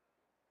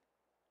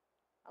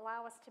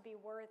 Allow us to be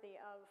worthy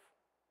of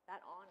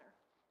that honor.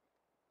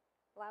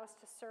 Allow us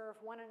to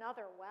serve one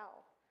another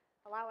well.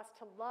 Allow us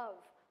to love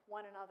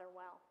one another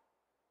well,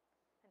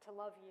 and to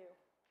love you,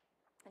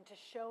 and to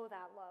show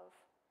that love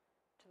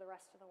to the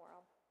rest of the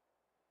world.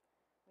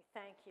 We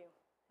thank you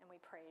and we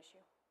praise you.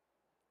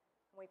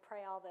 And we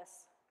pray all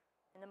this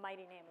in the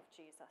mighty name of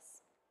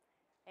Jesus.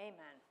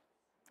 Amen.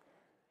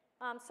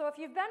 So if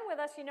you've been with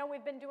us, you know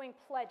we've been doing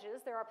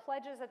pledges. There are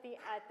pledges at the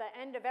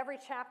end of every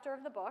chapter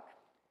of the book.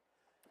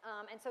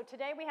 And so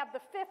today we have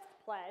the 5th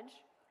pledge.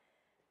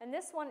 And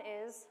this one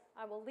is,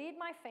 I will lead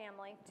my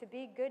family to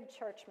be good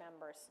church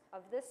members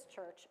of this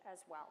church as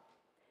well.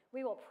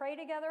 We will pray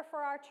together for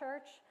our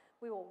church.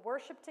 We will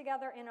worship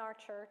together in our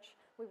church.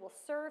 We will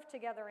serve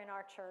together in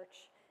our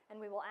church.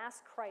 And we will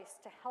ask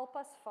Christ to help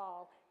us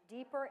fall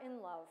deeper in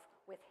love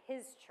with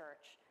his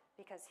church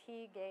because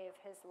he gave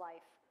his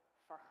life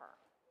for her.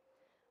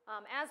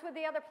 As with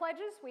the other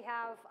pledges, we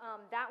have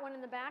that one in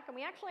the back. And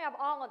we actually have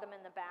all of them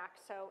in the back.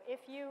 So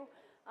if you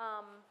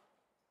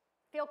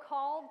feel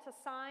called to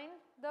sign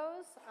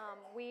those,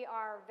 we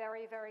are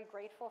very, very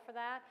grateful for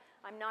that.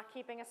 I'm not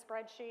keeping a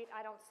spreadsheet.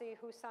 I don't see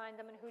who signed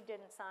them and who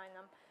didn't sign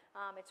them.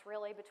 It's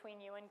really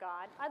between you and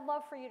God. I'd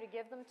love for you to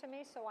give them to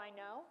me so I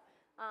know,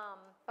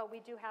 but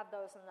we do have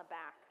those in the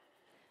back.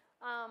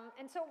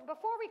 And so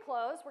before we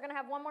close, we're going to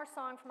have one more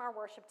song from our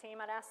worship team.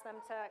 I'd ask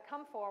them to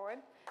come forward.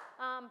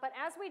 But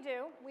as we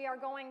do, we are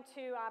going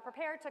to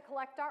prepare to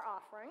collect our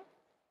offering.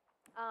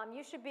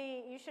 You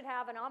should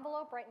have an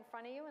envelope right in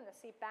front of you in the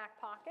seat back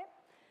pocket.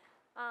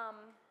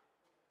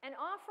 An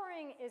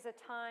offering is a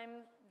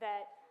time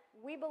that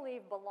we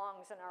believe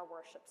belongs in our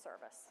worship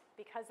service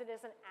because it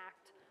is an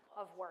act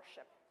of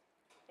worship.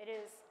 It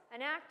is an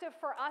act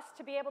for us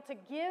to be able to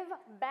give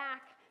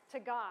back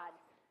to God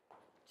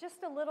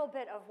just a little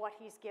bit of what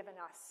he's given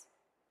us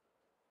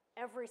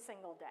every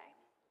single day.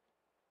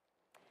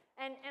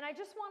 And I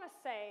just want to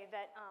say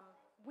that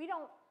we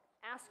don't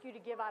ask you to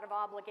give out of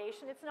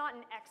obligation. It's not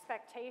an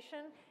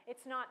expectation.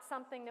 It's not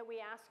something that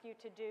we ask you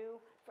to do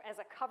as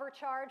a cover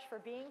charge for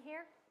being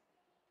here.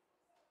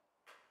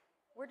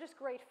 We're just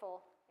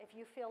grateful if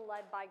you feel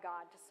led by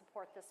God to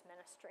support this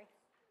ministry,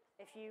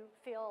 if you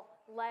feel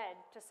led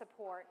to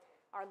support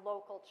our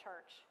local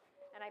church.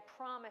 And I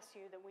promise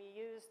you that we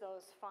use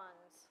those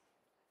funds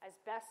as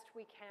best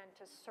we can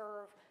to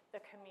serve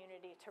the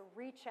community, to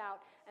reach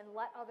out and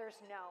let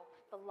others know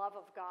the love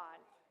of God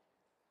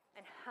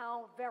and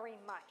how very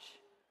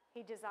much he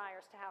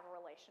desires to have a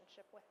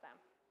relationship with them.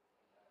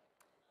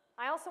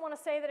 I also want to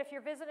say that if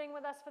you're visiting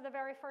with us for the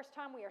very first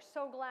time, we are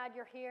so glad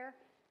you're here.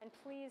 And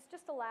please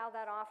just allow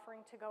that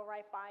offering to go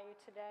right by you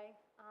today.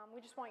 We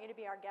just want you to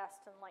be our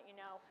guest and let you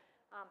know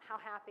how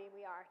happy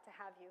we are to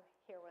have you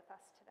here with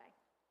us today.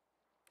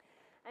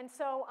 And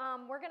so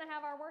we're going to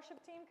have our worship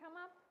team come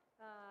up.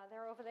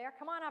 They're over there.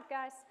 Come on up,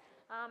 guys.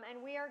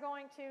 And we are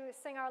going to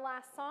sing our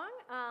last song.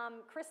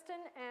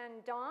 Kristen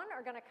and Dawn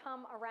are going to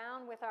come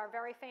around with our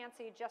very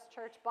fancy Just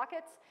Church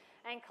buckets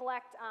and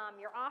collect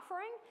your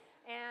offering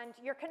and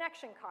your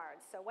connection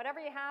cards. So whatever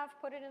you have,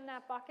 put it in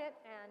that bucket,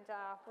 and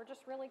we're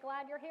just really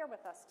glad you're here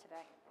with us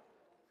today.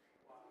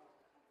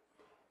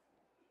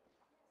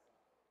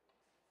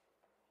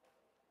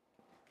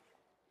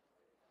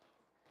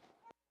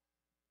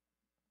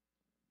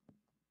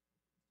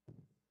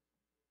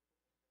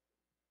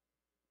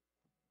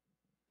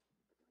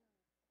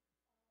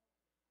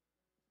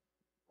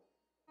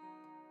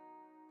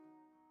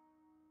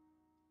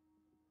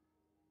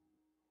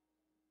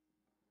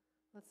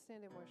 Let's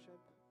stand in worship.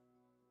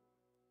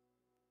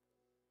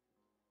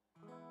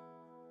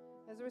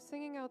 As we're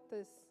singing out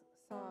this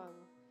song,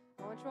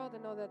 I want you all to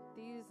know that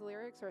these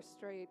lyrics are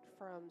straight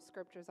from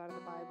scriptures out of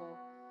the Bible.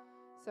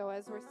 So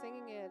as we're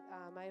singing it,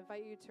 I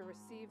invite you to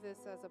receive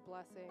this as a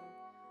blessing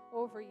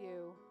over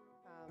you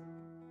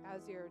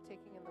as you're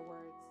taking in the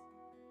words.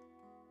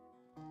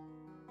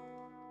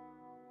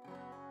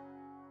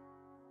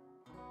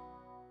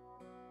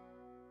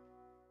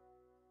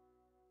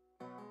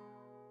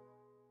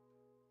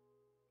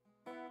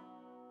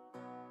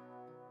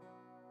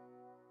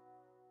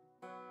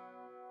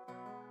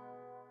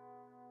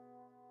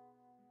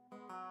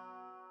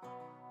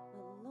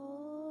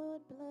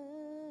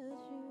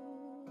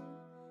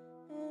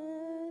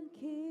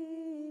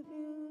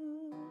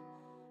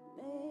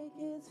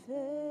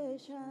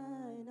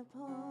 Shine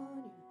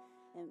upon you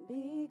and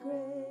be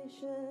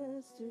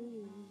gracious to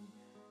you.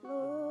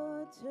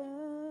 Lord,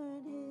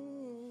 turn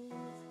his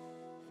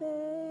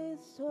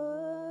face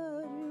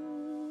toward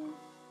you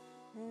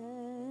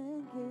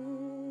and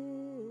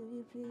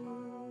give you peace.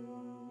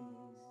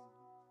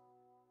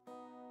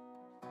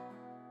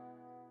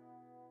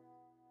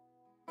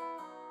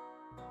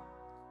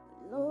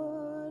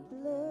 Lord,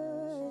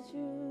 bless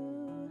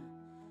you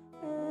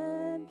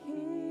and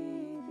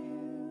keep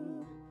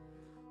you.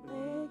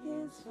 Make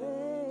his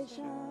face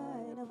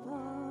shine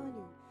upon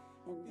you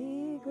and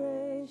be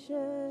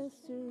gracious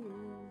to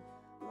you.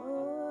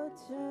 Lord,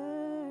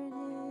 turn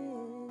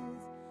his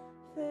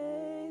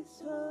face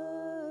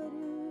toward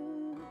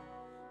you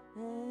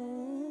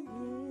and give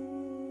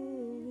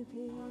you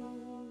peace.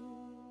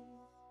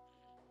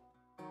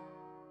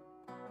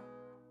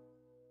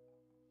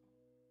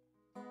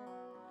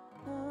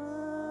 Amen.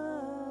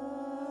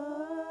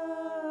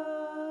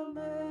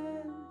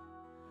 Amen.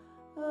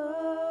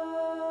 Amen.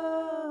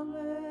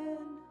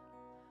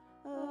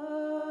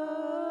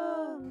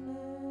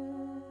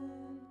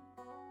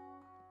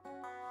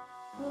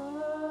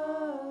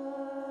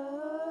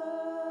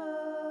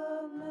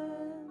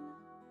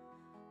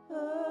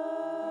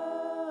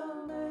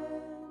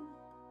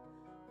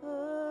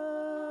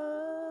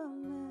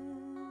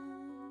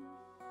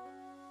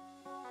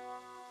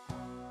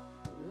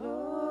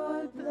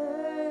 Lord,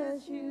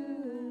 bless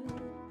you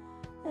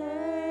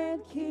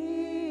and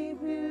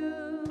keep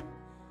you.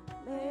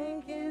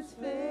 Make his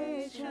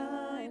face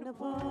shine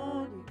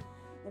upon you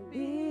and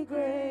be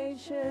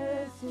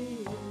gracious to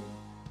you.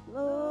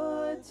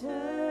 Lord,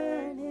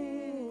 turn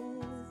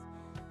his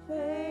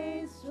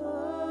face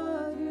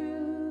toward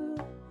you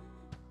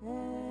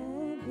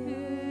and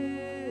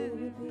give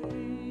you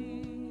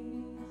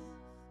peace.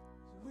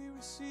 We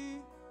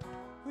receive,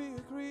 we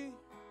agree.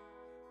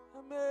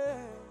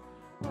 Amen.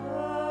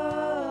 Amen.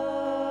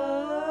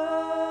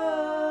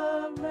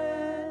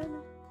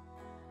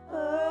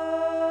 Amen.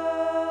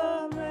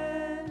 Amen.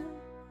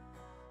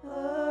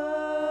 Amen.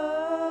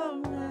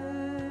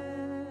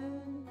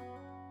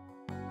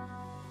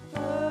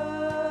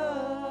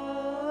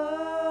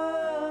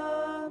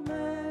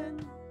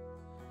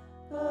 Amen.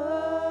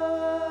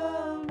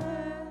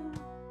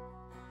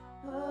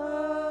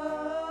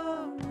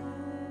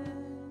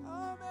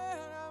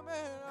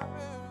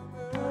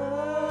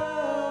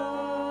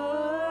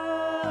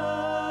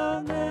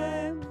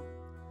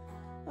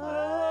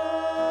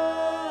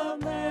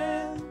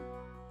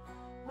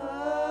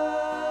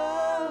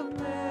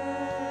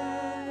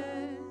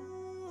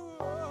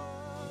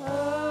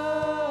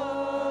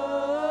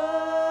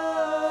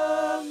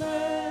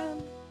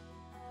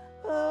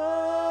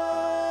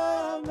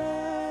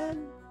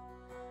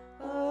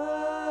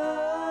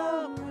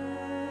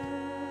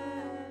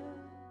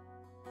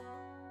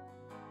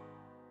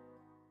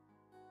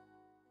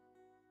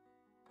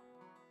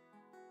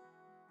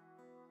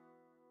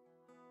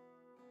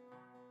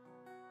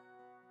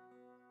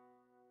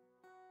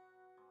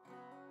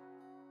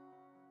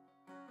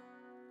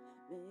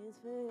 May his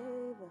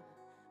favor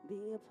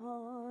be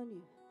upon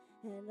you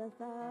and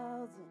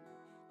 1,000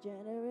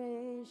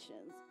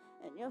 generations,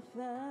 and your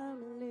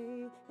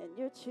family, and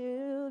your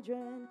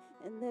children,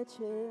 and their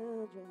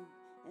children,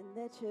 and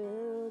their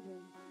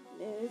children.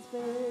 May his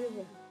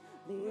favor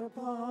be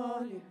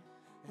upon you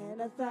and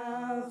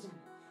 1,000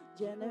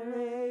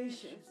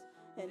 generations,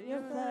 and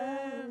your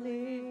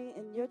family,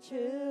 and your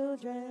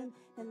children,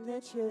 and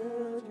their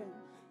children,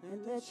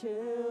 and their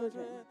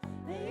children.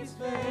 May his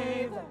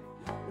favor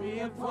be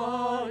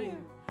upon you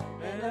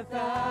and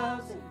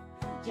 1,000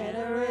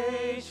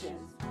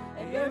 generations,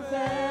 and your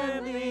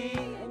family,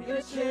 and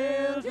your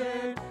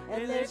children,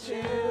 and their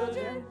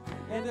children,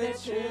 and their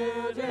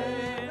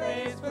children.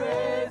 May His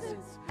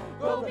presence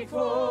go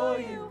before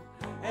you,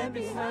 and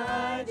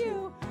behind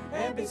you,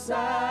 and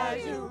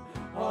beside you,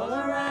 all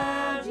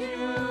around you,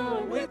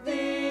 and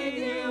within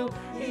you.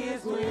 He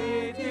is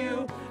with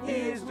you, He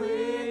is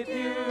with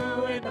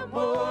you in the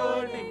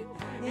morning,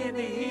 in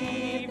the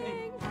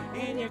evening,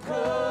 in your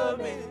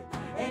coming,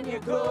 and your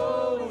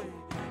going,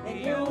 and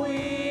your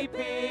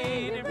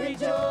weeping and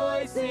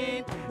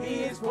rejoicing.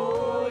 He is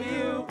for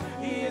you,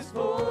 He is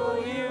for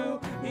you,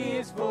 He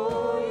is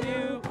for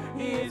you,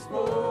 He is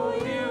for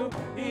you,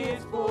 He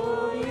is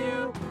for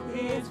you,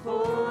 He is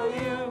for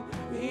you,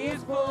 He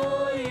is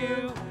for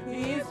you,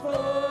 He is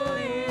for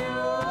you.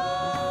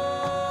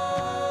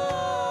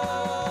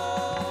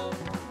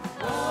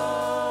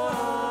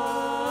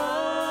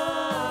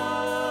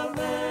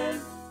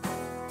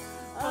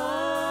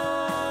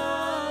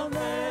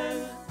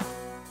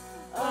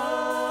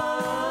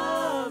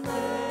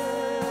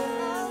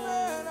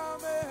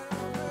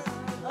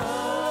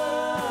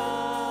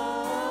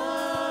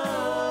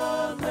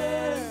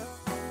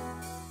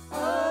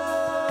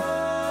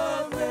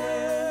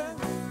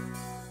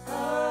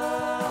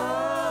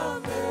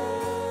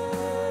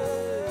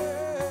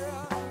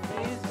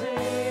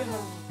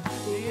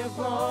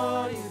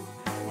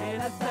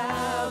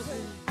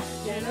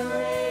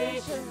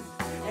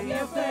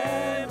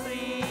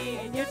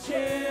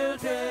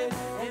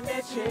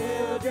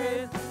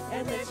 Children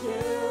and their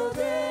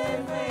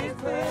children, may His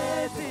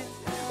presence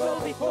go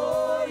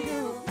before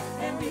you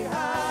and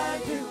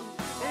behind you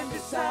and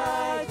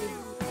beside you,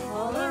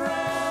 all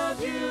around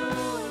you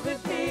and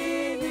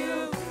within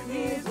you.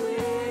 He is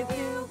with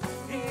you,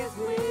 He is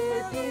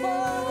with you in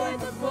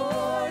the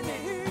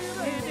morning,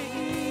 in the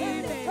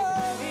evening,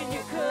 in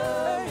your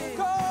coming,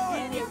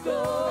 in your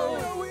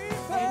going,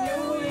 in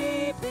your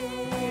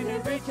weeping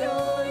and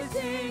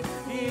rejoicing.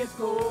 He is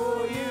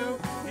for you,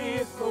 He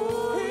is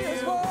for you.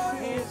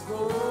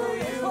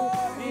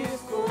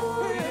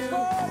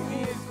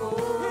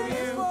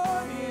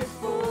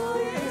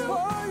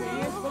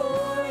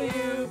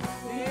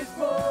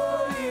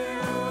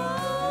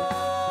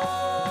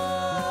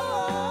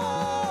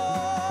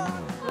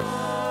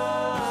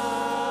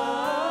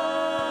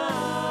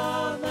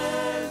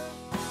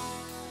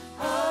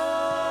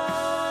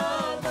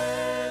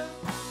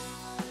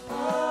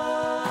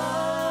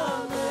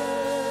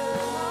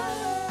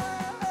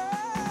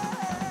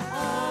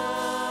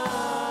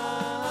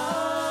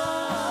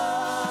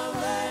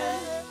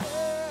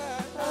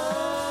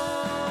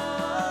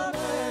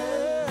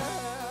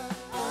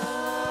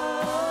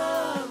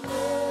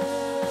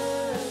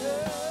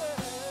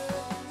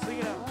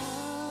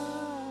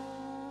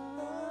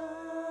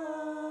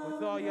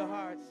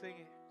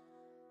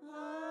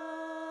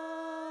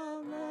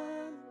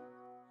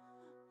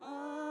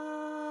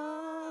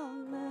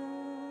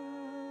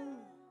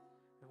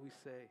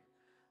 Say,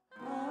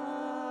 Amen,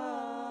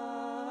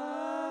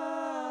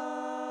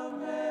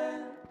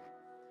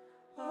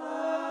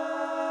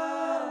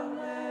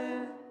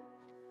 Amen,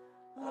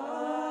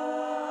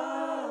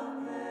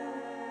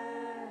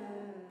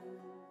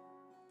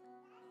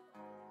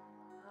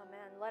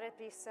 Amen. Let it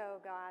be so,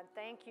 God.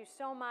 Thank you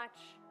so much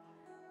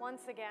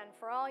once again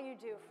for all you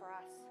do for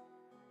us.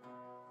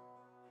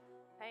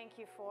 Thank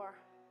you for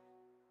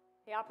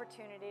the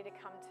opportunity to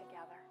come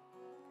together.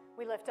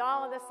 We lift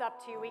all of this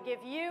up to you. We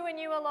give you and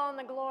you alone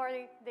the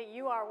glory that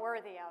you are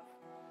worthy of.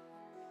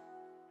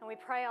 And we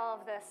pray all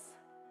of this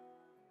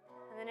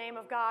in the name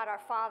of God, our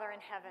Father in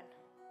heaven.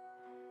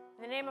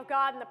 In the name of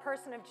God and the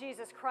person of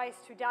Jesus Christ,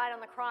 who died on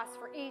the cross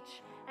for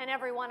each and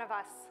every one of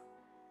us.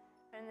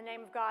 And in the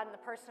name of God and the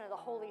person of the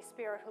Holy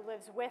Spirit, who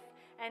lives with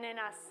and in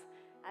us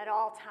at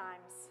all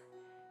times.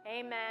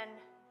 Amen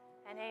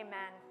and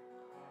amen.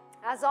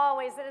 As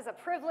always, it is a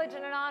privilege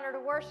and an honor to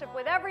worship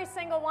with every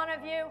single one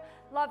of you.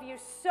 Love you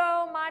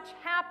so much.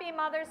 Happy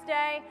Mother's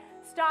Day.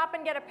 Stop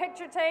and get a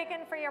picture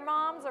taken for your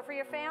moms or for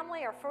your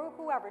family or for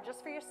whoever,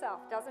 just for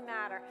yourself. Doesn't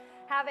matter.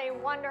 Have a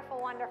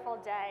wonderful, wonderful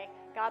day.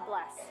 God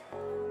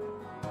bless.